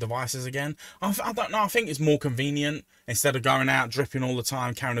 smaller devices again? I don't know. I think it's more convenient instead of going out dripping all the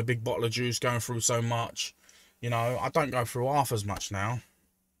time, carrying a big bottle of juice, going through so much. You know, I don't go through half as much now.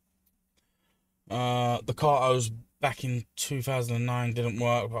 The Cartos back in 2009 didn't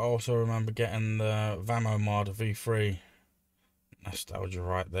work, but I also remember getting the Vamo mod V3. Nostalgia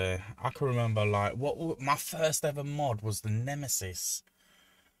right there. I can remember, like, what my first ever mod was the Nemesis.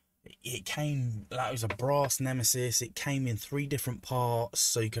 It came, like, it was a brass Nemesis. It came in 3 different parts,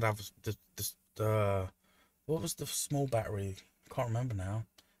 so you could have the what was the small battery? I can't remember now.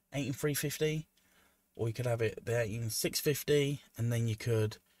 18350, or you could have it the 18650, and then you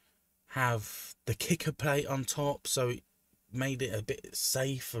could have the kicker plate on top, so it made it a bit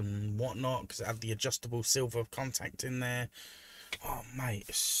safe and whatnot because it had the adjustable silver contact in there. Oh mate,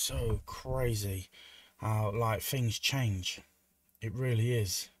 it's so crazy how, like, things change. It really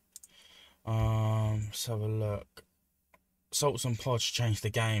is. Let's have a look. Salts and Pods changed the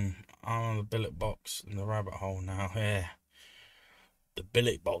game. I'm on the billet box and the rabbit hole now. Yeah, the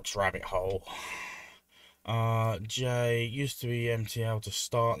billet box rabbit hole. Jay used to be MTL to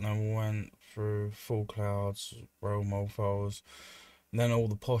start, and then went through Full Clouds, Roll Mofos, and then all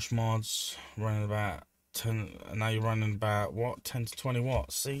the posh mods running about 10, and now you're running about what, 10 to 20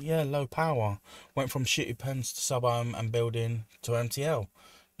 watts. See, yeah, low power. Went from shitty pens to sub-ohm and building to MTL.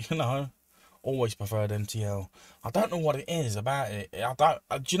 You know, always preferred MTL. I don't know what it is about it.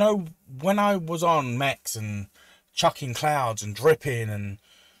 Do you know, when I was on mechs and chucking clouds and dripping and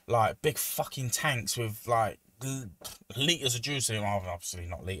like big fucking tanks with like liters of juice in them, obviously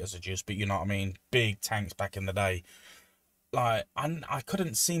not liters of juice, but you know what I mean, big tanks back in the day, like I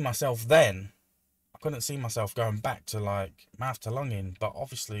couldn't see myself then. I couldn't see myself going back to like mouth to lunging, but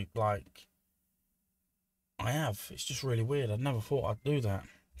obviously, like, I have. It's just really weird. I never thought I'd do that.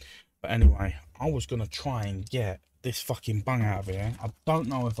 But anyway, I was gonna try and get this fucking bung out of here. I don't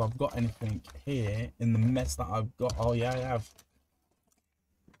know if I've got anything here in the mess that I've got. Oh yeah, I have.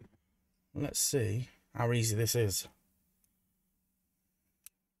 Let's see how easy this is.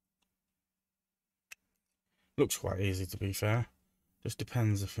 Looks quite easy, to be fair. Just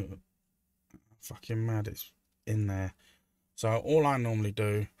depends if it fucking mad it's in there. So all I normally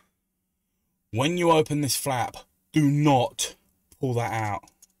do, when you open this flap, do not pull that out.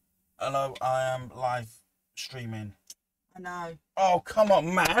 Hello, I am live streaming. I know. Oh, come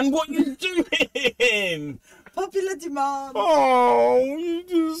on, man. What are you doing? Popular demand. Oh, you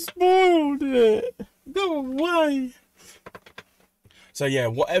just spoiled it. Go away. So, yeah,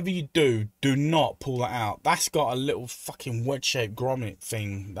 whatever you do, do not pull that out. That's got a little fucking wedge-shaped grommet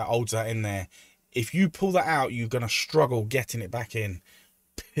thing that holds that in there. If you pull that out, you're going to struggle getting it back in.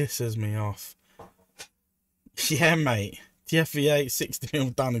 Pisses me off. Yeah, mate. TFV8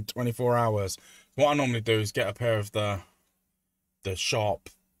 60mm done in 24 hours. What I normally do is get a pair of the sharp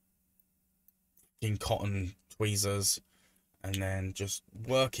in cotton tweezers and then just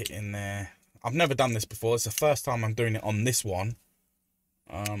work it in there. I've never done this before. It's the first time I'm doing it on this one.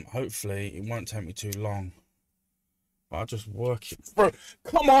 Hopefully it won't take me too long. But I'll just work it. Bro,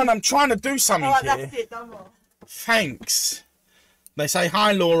 come on, I'm trying to do something here. That's it, done more. Thanks. They say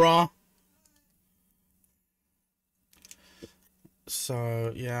hi, Laura.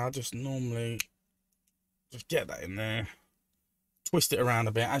 So yeah, I just normally just get that in there, twist it around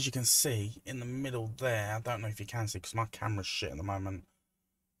a bit. As you can see in the middle there, I don't know if you can see because my camera's shit at the moment.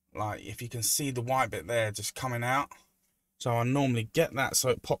 Like, if you can see the white bit there just coming out. So I normally get that so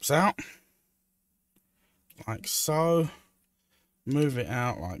it pops out like so. Move it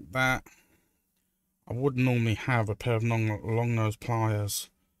out like that. I would normally have a pair of long nose pliers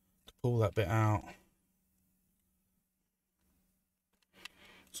to pull that bit out.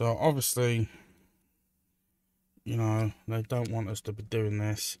 So obviously you know, they don't want us to be doing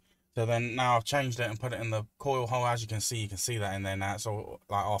this. So then now I've changed it and put it in the coil hole. As you can see that in there now. It's all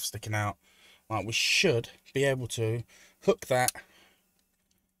like half sticking out. Like, we should be able to hook that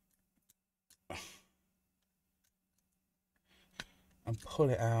and pull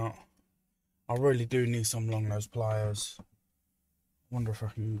it out. I really do need some long nose pliers. Wonder if I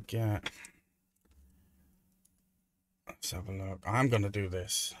can get. Let's have a look. I'm gonna do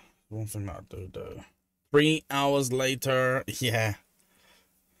this. One thing that I do. 3 hours later, yeah.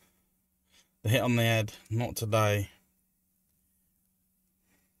 The hit on the head. Not today.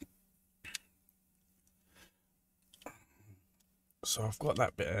 So I've got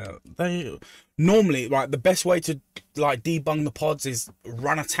that bit out. They normally, like, the best way to like debung the pods is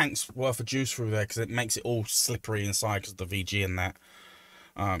run a tank's worth of juice through there, because it makes it all slippery inside because of the VG and that.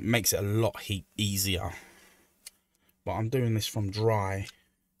 Makes it a lot easier. But I'm doing this from dry.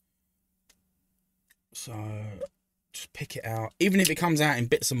 So just pick it out. Even if it comes out in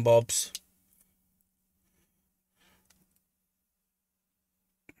bits and bobs.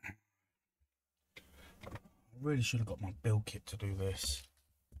 I really should have got my build kit to do this.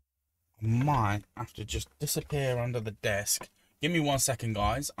 I might have to just disappear under the desk. Give me 1 second,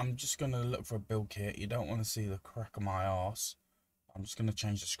 guys. I'm just going to look for a build kit. You don't want to see the crack of my arse. I'm just going to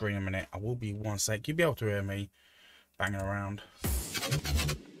change the screen a minute. I will be 1 sec. You'll be able to hear me banging around.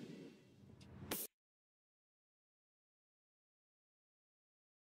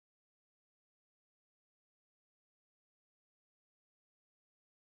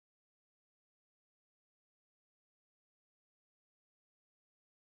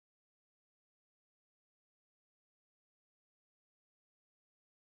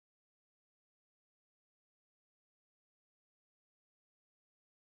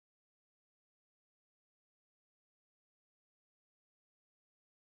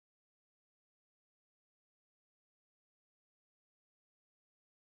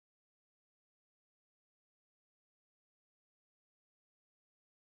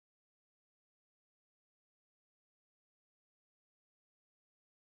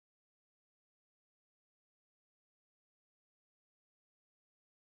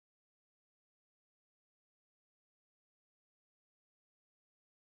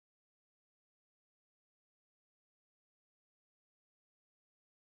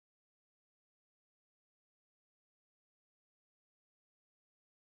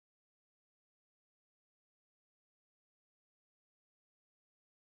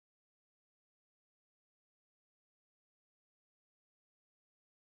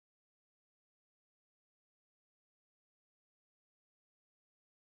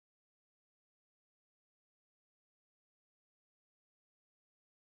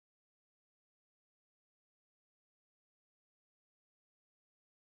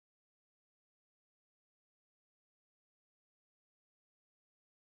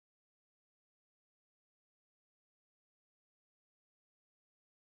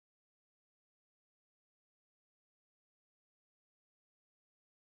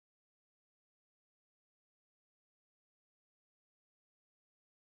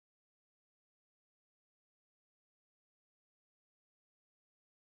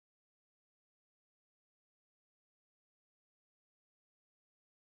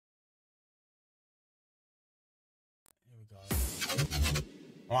 Here we go.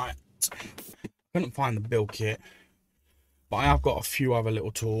 Right. Couldn't find the build kit, but I have got a few other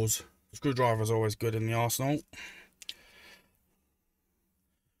little tools. The screwdriver is always good in the arsenal.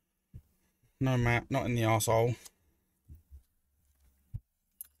 No, Matt, not in the arsehole.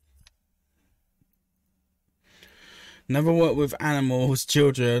 Never worked with animals,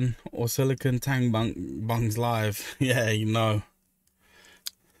 children, or silicon tang bungs live. Yeah, you know.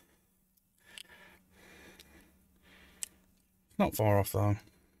 Not far off though.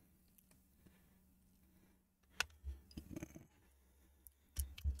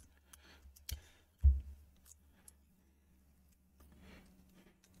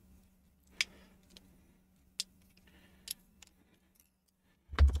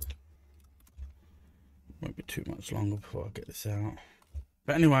 Won't be too much longer before I get this out.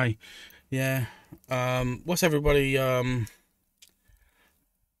 But anyway, yeah. What's everybody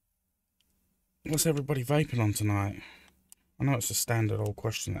vaping on tonight? I know it's a standard old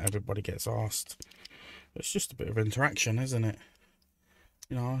question that everybody gets asked. It's just a bit of interaction, isn't it?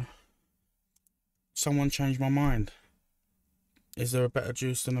 You know, someone changed my mind. Is there a better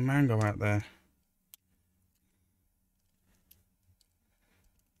juice than a mango out there?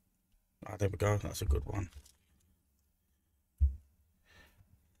 Ah, there we go. That's a good one.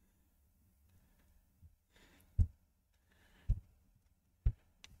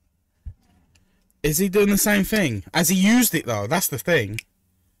 Is he doing the same thing? Has he used it though? That's the thing.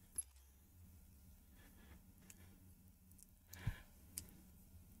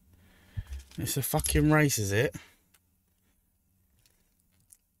 It's a fucking race, is it?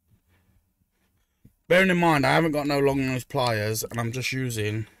 Bearing in mind, I haven't got no long nose pliers, and I'm just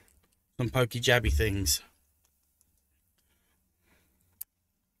using some pokey jabby things.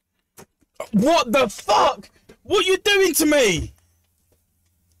 What the fuck? What are you doing to me?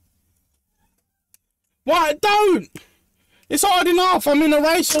 Why? Don't! It's hard enough. I'm in a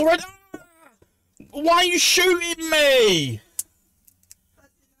race already. Why are you shooting me?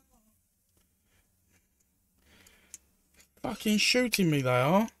 Fucking shooting me, they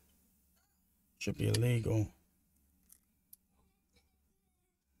are. Should be illegal.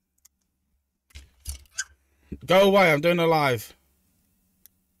 Go away, I'm doing a live.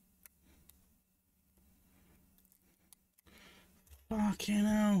 Fucking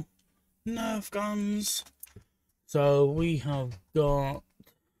hell. Nerf guns. So we have got...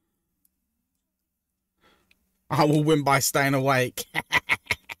 I will win by staying awake.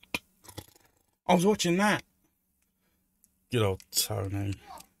 I was watching that. Good old Tony.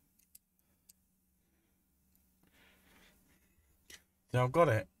 Yeah, I've got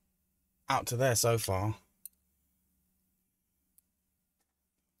it out to there so far.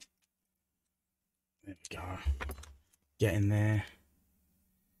 There we go. Get in there.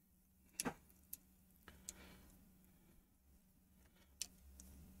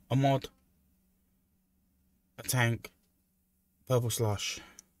 A mod. A tank. Purple slush.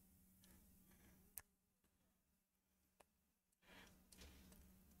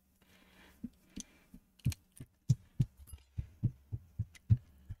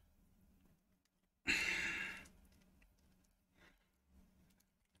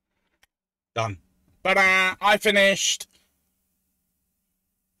 Done. Ta-da! I finished.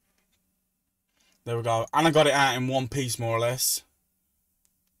 There we go. And I got it out in one piece, more or less.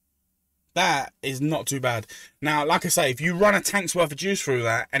 That is not too bad. Now, like I say, if you run a tank's worth of juice through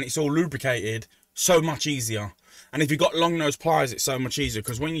that and it's all lubricated, so much easier. And if you've got long nose pliers, it's so much easier,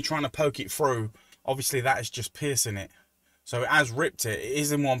 because when you're trying to poke it through, obviously that is just piercing it. So it has ripped it. It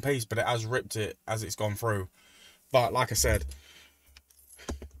is in one piece, but it has ripped it as it's gone through. But like I said,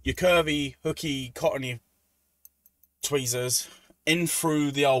 your curvy, hooky, cottony tweezers in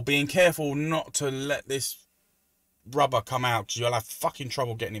through the old, being careful not to let this rubber come out, because you'll have fucking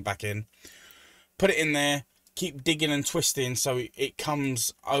trouble getting it back in. Put it in there, keep digging and twisting so it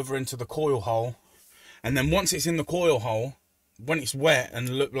comes over into the coil hole, and then once it's in the coil hole, when it's wet and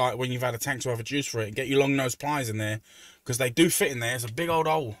look like when you've had a tank's worth of juice for it, get your long nose pliers in there, because they do fit in there. It's a big old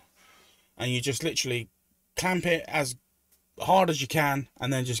hole, and you just literally clamp it as hard as you can,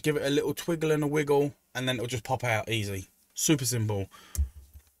 and then just give it a little twiggle and a wiggle, and then it'll just pop out easy. Super simple.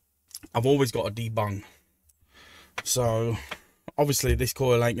 I've always got a debung, so obviously this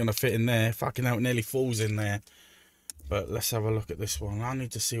coil ain't gonna fit in there. Fucking hell, it nearly falls in there. But let's have a look at this one. I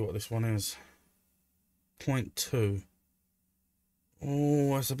need to see what this one is. 0.2.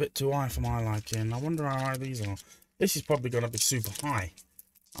 Oh, that's a bit too high for my liking. I wonder how high these are. This is probably gonna be super high.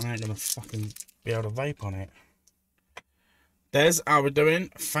 I ain't gonna fucking be able to vape on it. Des, how we doing?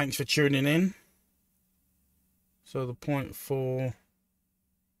 Thanks for tuning in. So the 0.4,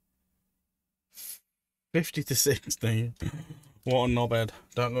 50 to 60. What a knobhead.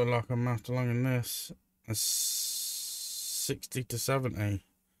 Don't look like I'm after long in this. It's 60 to 70.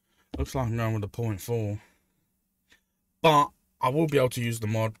 Looks like I'm going with the 0.4. But I will be able to use the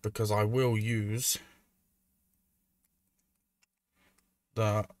mod, because I will use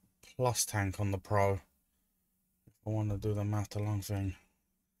the plus tank on the Pro. I want to do the math along thing.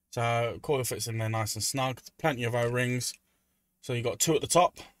 So coil fits in there nice and snug. Plenty of O-rings. So you got two at the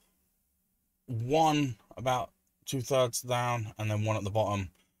top, one about 2/3 down, and then one at the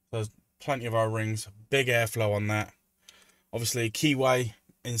bottom. So there's plenty of O-rings. Big airflow on that. Obviously keyway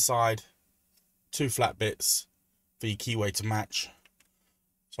inside. Two flat bits for your keyway to match.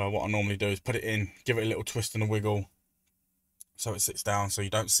 So what I normally do is put it in, give it a little twist and a wiggle, so it sits down, so you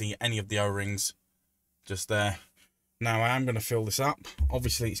don't see any of the O-rings just there. Now I am going to fill this up.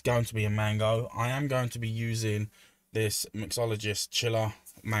 Obviously it's going to be a mango. I am going to be using this Mixologist Chiller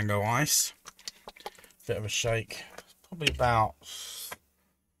Mango Ice. Bit of a shake. Probably about,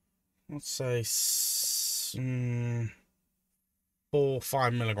 let's say, 4 or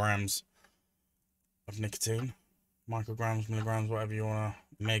 5 milligrams of nicotine. Micrograms, milligrams, whatever you want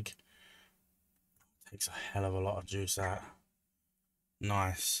to meg. Takes a hell of a lot of juice out.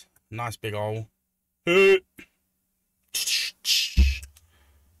 Nice. Nice big hole.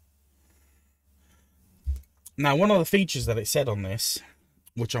 Now, one of the features that it said on this,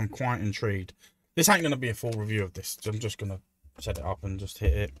 which I'm quite intrigued, This ain't going to be a full review of this. I'm just going to set it up and just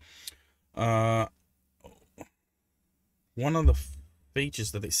hit it. One of the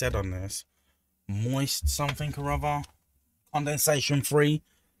features that it said on this, moist something or other, condensation free.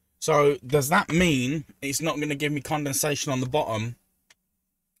 So does that mean it's not going to give me condensation on the bottom?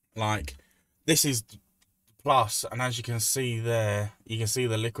 Like, this is plus, and as you can see there, you can see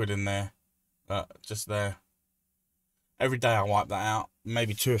the liquid in there, just there. Every day I wipe that out,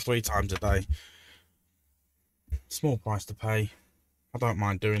 maybe 2 or 3 times a day. Small price to pay. I don't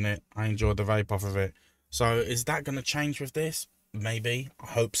mind doing it. I enjoy the vape off of it. So is that going to change with this? Maybe. I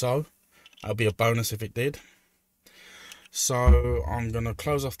hope so. That'll be a bonus if it did. So I'm going to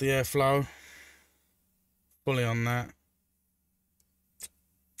close off the airflow. Fully on that.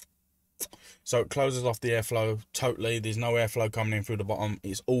 So it closes off the airflow totally. There's no airflow coming in through the bottom.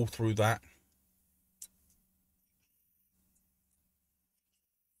 It's all through that.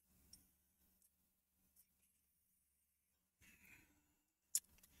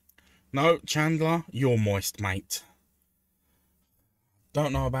 No, Chandler, you're moist, mate.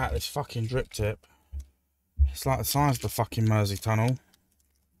 Don't know about this fucking drip tip. It's like the size of the fucking Mersey tunnel.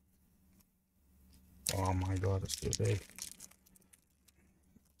 Oh my god, it's too big.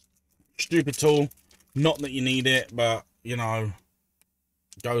 Stupid tool. Not that you need it, but, you know,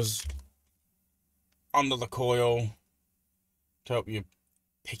 goes under the coil to help you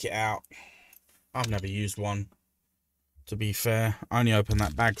pick it out. I've never used one, to be fair. I only opened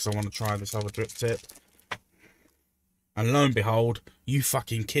that bag because I want to try this other drip tip. And lo and behold, you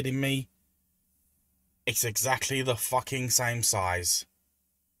fucking kidding me? It's exactly the fucking same size.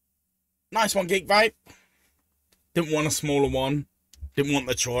 Nice one, Geek Vape. Didn't want a smaller one. Didn't want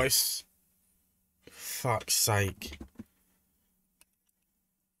the choice. Fuck's sake.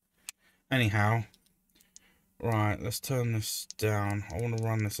 Anyhow. Right, let's turn this down. I want to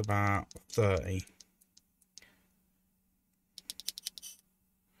run this about 30.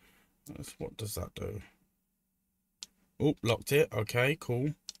 What does that do? Oh, locked it. Okay,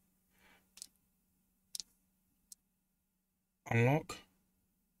 cool. Unlock.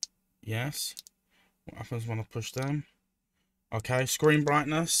 Yes. What happens when I push them? Okay, screen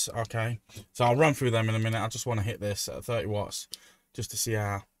brightness. Okay. So I'll run through them in a minute. I just want to hit this at 30 watts just to see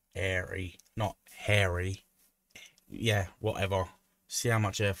how airy, not hairy. Yeah, whatever. See how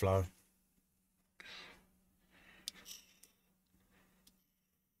much airflow.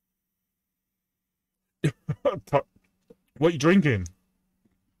 What are you drinking?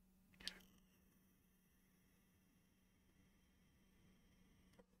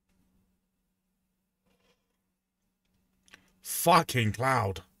 Fucking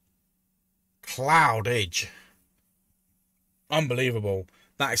cloud. Cloud edge. Unbelievable.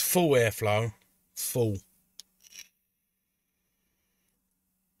 That is full airflow. Full.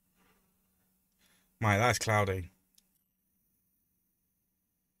 Mate, that's cloudy.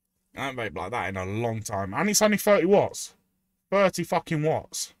 I haven't vaped like that in a long time. And it's only 30 watts. 30 fucking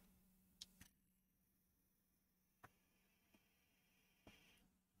watts.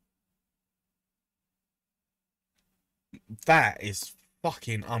 That is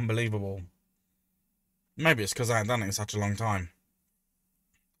fucking unbelievable. Maybe it's because I haven't done it in such a long time.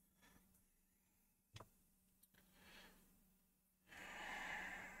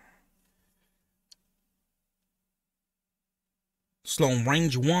 Sloan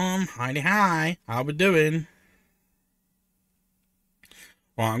Range 1, hi, how we doing?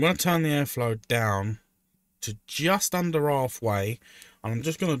 Right, I'm going to turn the airflow down to just under halfway, and I'm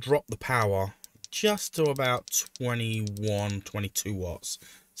just going to drop the power just to about 21, 22 watts.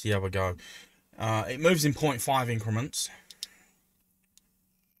 See how we go. It moves in 0.5 increments.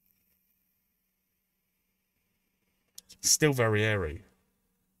 Still very airy.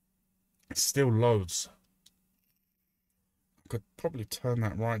 It's still loads. Could probably turn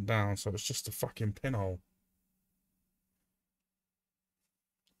that right down so it's just a fucking pinhole.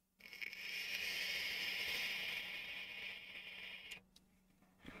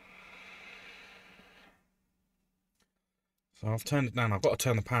 So I've turned it down. I've got to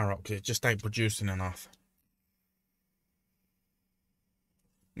turn the power up because it just ain't producing enough.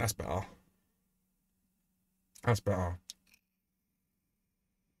 That's better. That's better.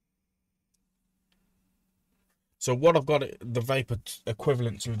 So what I've got the vapor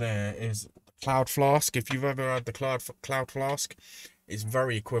equivalent to there is Cloud Flask. If you've ever had the Cloud Flask, it's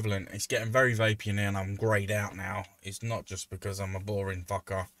very equivalent. It's getting very vapey in there and I'm greyed out now. It's not just because I'm a boring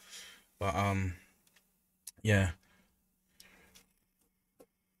fucker. But, yeah.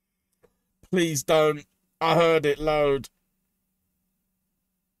 Please don't. I heard it load.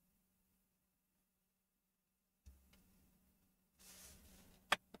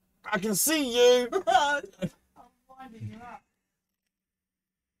 I can see you. I'm winding you up.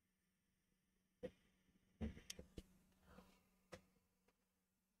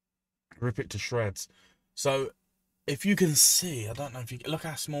 Rip it to shreds. So, if you can see, I don't know if you look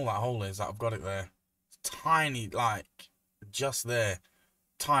how small that hole is. That I've got it there. It's tiny, like just there,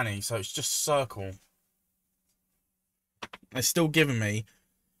 tiny. So it's just circle. It's still giving me.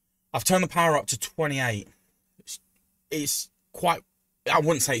 I've turned the power up to 28. It's quite. I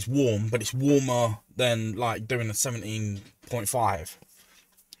wouldn't say it's warm, but it's warmer than like doing a 17.5.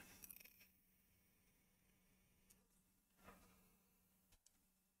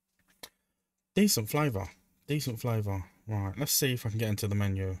 Decent flavour. Decent flavour. Right, let's see if I can get into the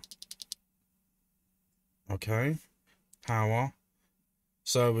menu. Okay. Power.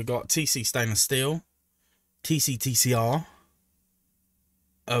 So we've got TC stainless steel, TC TCR,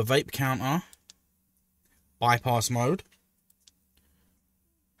 a vape counter, bypass mode,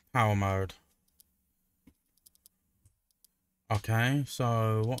 power mode. Okay,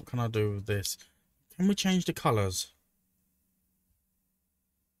 so what can I do with this? Can we change the colours?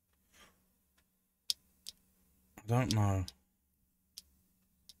 I don't know.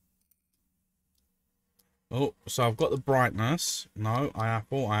 Oh, so I've got the brightness. No, I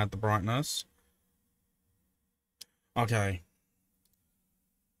thought I had the brightness. Okay.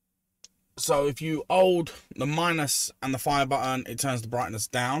 So if you hold the minus and the fire button, it turns the brightness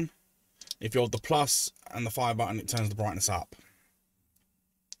down. If you hold the plus and the fire button, it turns the brightness up.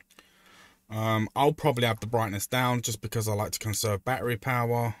 I'll probably have the brightness down just because I like to conserve battery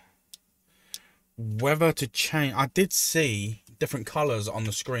power. Whether to change, I did see different colors on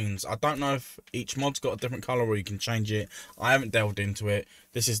the screens. I don't know if each mod's got a different color or you can change it. I haven't delved into it.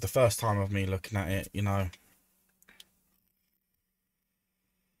 This is the first time of me looking at it, you know.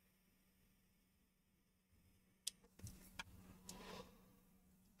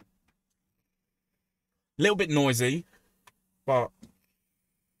 A little bit noisy, but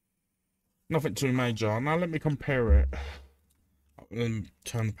nothing too major. Now let me compare it.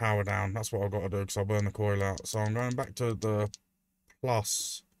 Turn the power down. That's what I've got to do because I'll burn the coil out. So I'm going back to the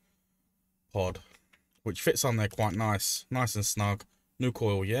Plus pod, which fits on there quite nice. Nice and snug. New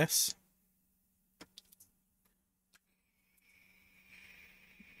coil, yes.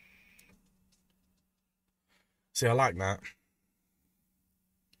 See, I like that.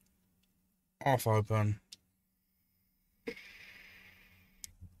 Half open.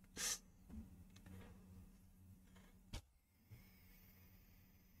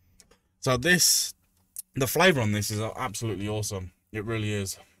 So this, the flavour on this is absolutely awesome. It really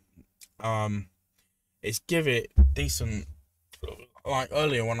is. It's give it decent, like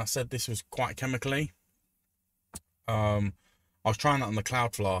earlier when I said this was quite chemically. I was trying that on the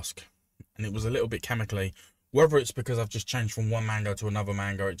Cloud Flask and it was a little bit chemically. Whether it's because I've just changed from one mango to another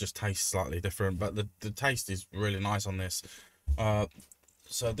mango, it just tastes slightly different. But the taste is really nice on this.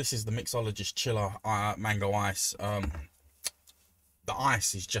 So this is the Mixologist Chiller Mango Ice. The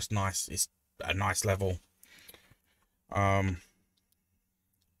ice is just nice. It's a nice level. I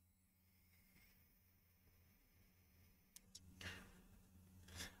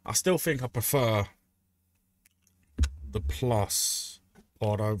still think I prefer the Plus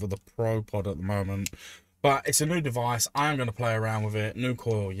pod over the Pro pod at the moment. But it's a new device. I am going to play around with it. New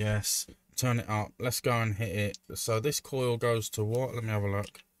coil, yes. Turn it up. Let's go and hit it. So this coil goes to what? Let me have a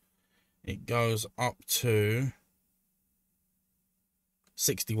look. It goes up to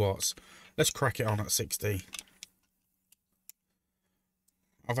 60 watts. Let's crack it on at 60.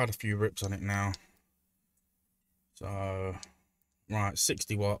 I've had a few rips on it now. So, right,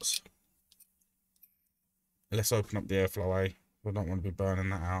 60 watts. Let's open up the airflow, eh? I don't want to be burning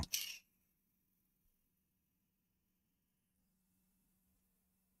that out.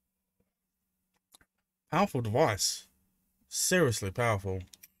 Powerful device. Seriously powerful.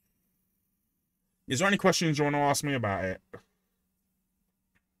 Is there any questions you want to ask me about it?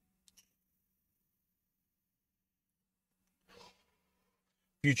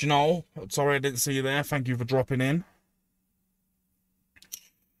 Future Noel, sorry I didn't see you there. Thank you for dropping in.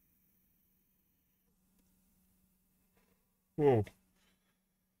 Whoa.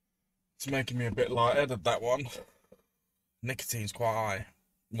 It's making me a bit lightheaded, that one. Nicotine's quite high.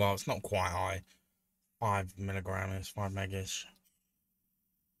 Well, it's not quite high. 5 milligrams, 5 megas.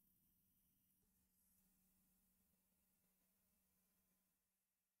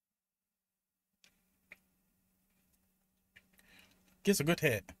 Gives a good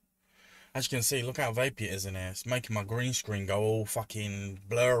hit. As you can see, look how vapey it is in here. It's making my green screen go all fucking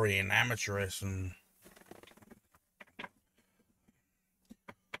blurry and amateurish and...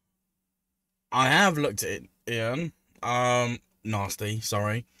 I have looked at it, Ian. Nasty,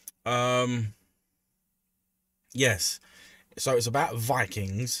 sorry. Yes. So it's about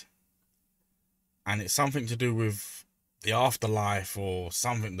Vikings, and it's something to do with the afterlife or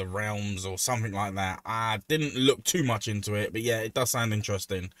something, the realms or something like that. I didn't look too much into it, but yeah, it does sound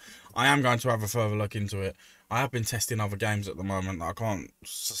interesting. I am going to have a further look into it. I have been testing other games at the moment that I can't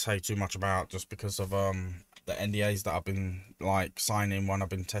say too much about just because of the NDAs that I've been like signing when I've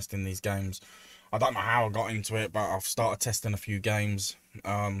been testing these games. I don't know how I got into it, but I've started testing a few games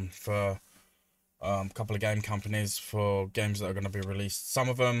for a couple of game companies for games that are going to be released. Some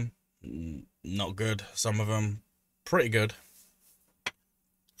of them not good, some of them pretty good.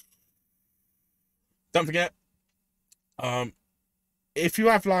 Don't forget, um, if you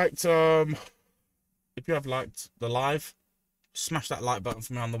have liked the live, smash that like button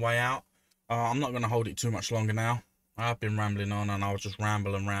for me on the way out. I'm not going to hold it too much longer now. I've been rambling on, and I'll just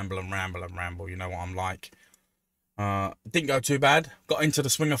ramble and ramble and ramble and ramble. You know what I'm like. Didn't go too bad. Got into the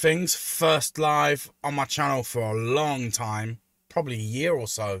swing of things. First live on my channel for a long time, probably a year or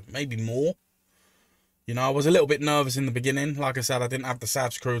so, maybe more. You know, I was a little bit nervous in the beginning. Like I said, I didn't have the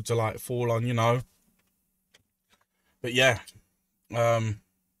Savs crew to like fall on, you know. But yeah, the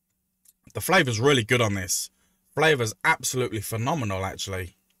flavor's really good on this. Flavor's absolutely phenomenal,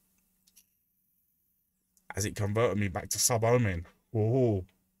 actually. As it converted me back to sub-ohming. Oh,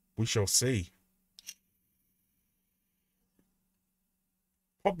 we shall see.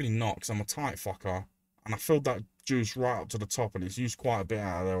 Probably not, because I'm a tight fucker. And I filled that juice right up to the top, and it's used quite a bit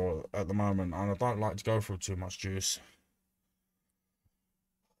out of there at the moment. And I don't like to go through too much juice.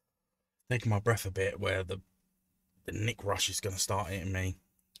 Taking my breath a bit, where the Nick rush is going to start hitting me.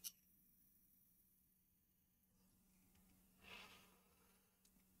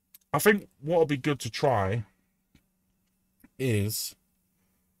 I think what'll be good to try is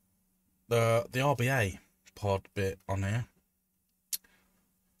the RBA pod bit on here.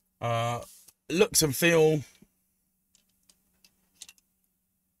 Looks and feel,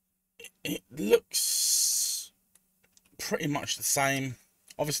 it looks pretty much the same.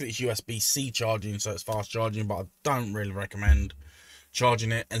 Obviously it's USB-C charging, so it's fast charging, but I don't really recommend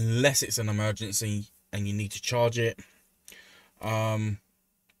charging it unless it's an emergency and you need to charge it.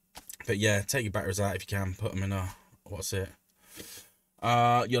 But yeah, take your batteries out if you can, put them in a, what's it?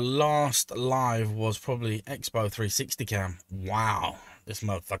 Your last live was probably Expo 360 cam. Wow, this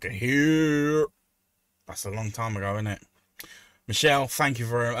motherfucker here. That's a long time ago, isn't it? Michelle, thank you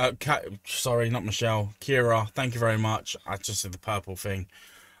very much. Sorry, not Michelle. Kira, thank you very much. I just did the purple thing.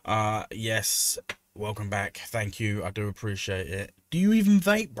 Yes, welcome back. Thank you. I do appreciate it. Do you even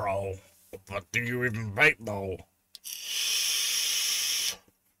vape, bro? But do you even vape, though?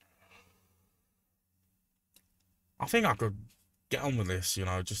 I think I could get on with this, you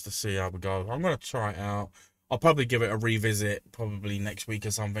know, just to see how we go. I'm going to try it out. I'll probably give it a revisit probably next week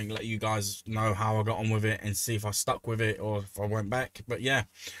or something. Let you guys know how I got on with it and see if I stuck with it or if I went back. But yeah.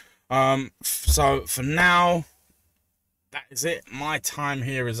 So for now, that is it. My time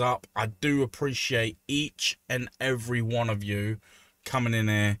here is up. I do appreciate each and every one of you coming in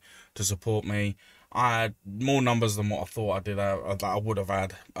here to support me. I had more numbers than what I thought I did that I would have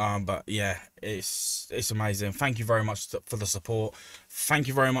had. But yeah, it's amazing. Thank you very much for the support. Thank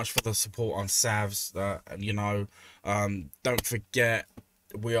you very much for the support on Savs. You know, don't forget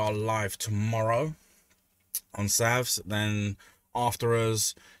we are live tomorrow on Savs. Then after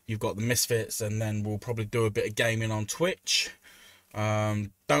us, you've got the Misfits, and then we'll probably do a bit of gaming on Twitch.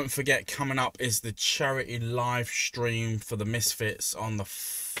 Don't forget, coming up is the charity live stream for the Misfits on the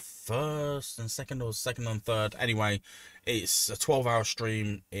first and second, or second and third. Anyway, it's a 12-hour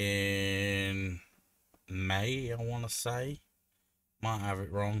stream in May, I want to say. Might have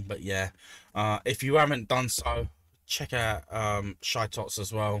it wrong, but yeah. If you haven't done so, check out Shy Tots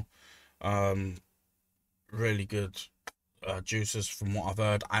as well. Really good juices from what I've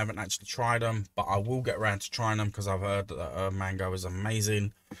heard. I haven't actually tried them, but I will get around to trying them because I've heard that mango is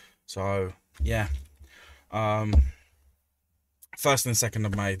amazing. So yeah, 1st and 2nd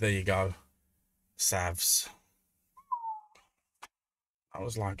of May, there you go. Savs. That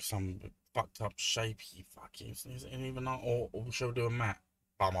was like some fucked up shapey fucking, is it even not, or shall we do a mat?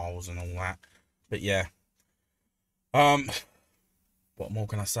 Bumholes and all that. But yeah. What more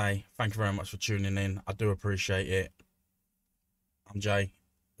can I say? Thank you very much for tuning in. I do appreciate it. I'm Jay.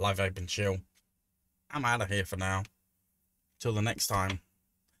 Live Vape and Chill. I'm out of here for now. Till the next time.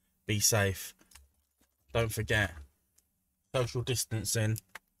 Be safe. Don't forget, social distancing.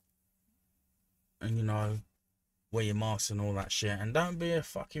 And you know, wear your masks and all that shit. And don't be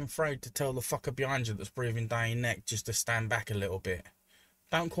fucking afraid to tell the fucker behind you that's breathing down your neck just to stand back a little bit.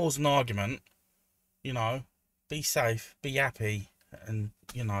 Don't cause an argument. You know, be safe, be happy, and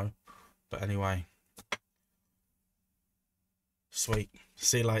you know. But anyway, sweet.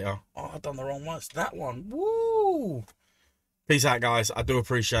 See you later. Oh, I've done the wrong one. It's that one. Woo! Peace out, guys. I do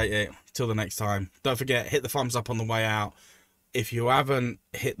appreciate it. Till the next time. Don't forget, hit the thumbs up on the way out. If you haven't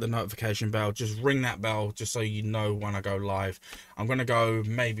hit the notification bell, just ring that bell just so you know when I go live. I'm going to go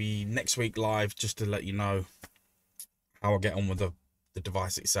maybe next week live just to let you know how I get on with the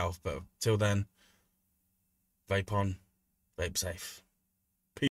device itself. But till then, vape on, vape safe.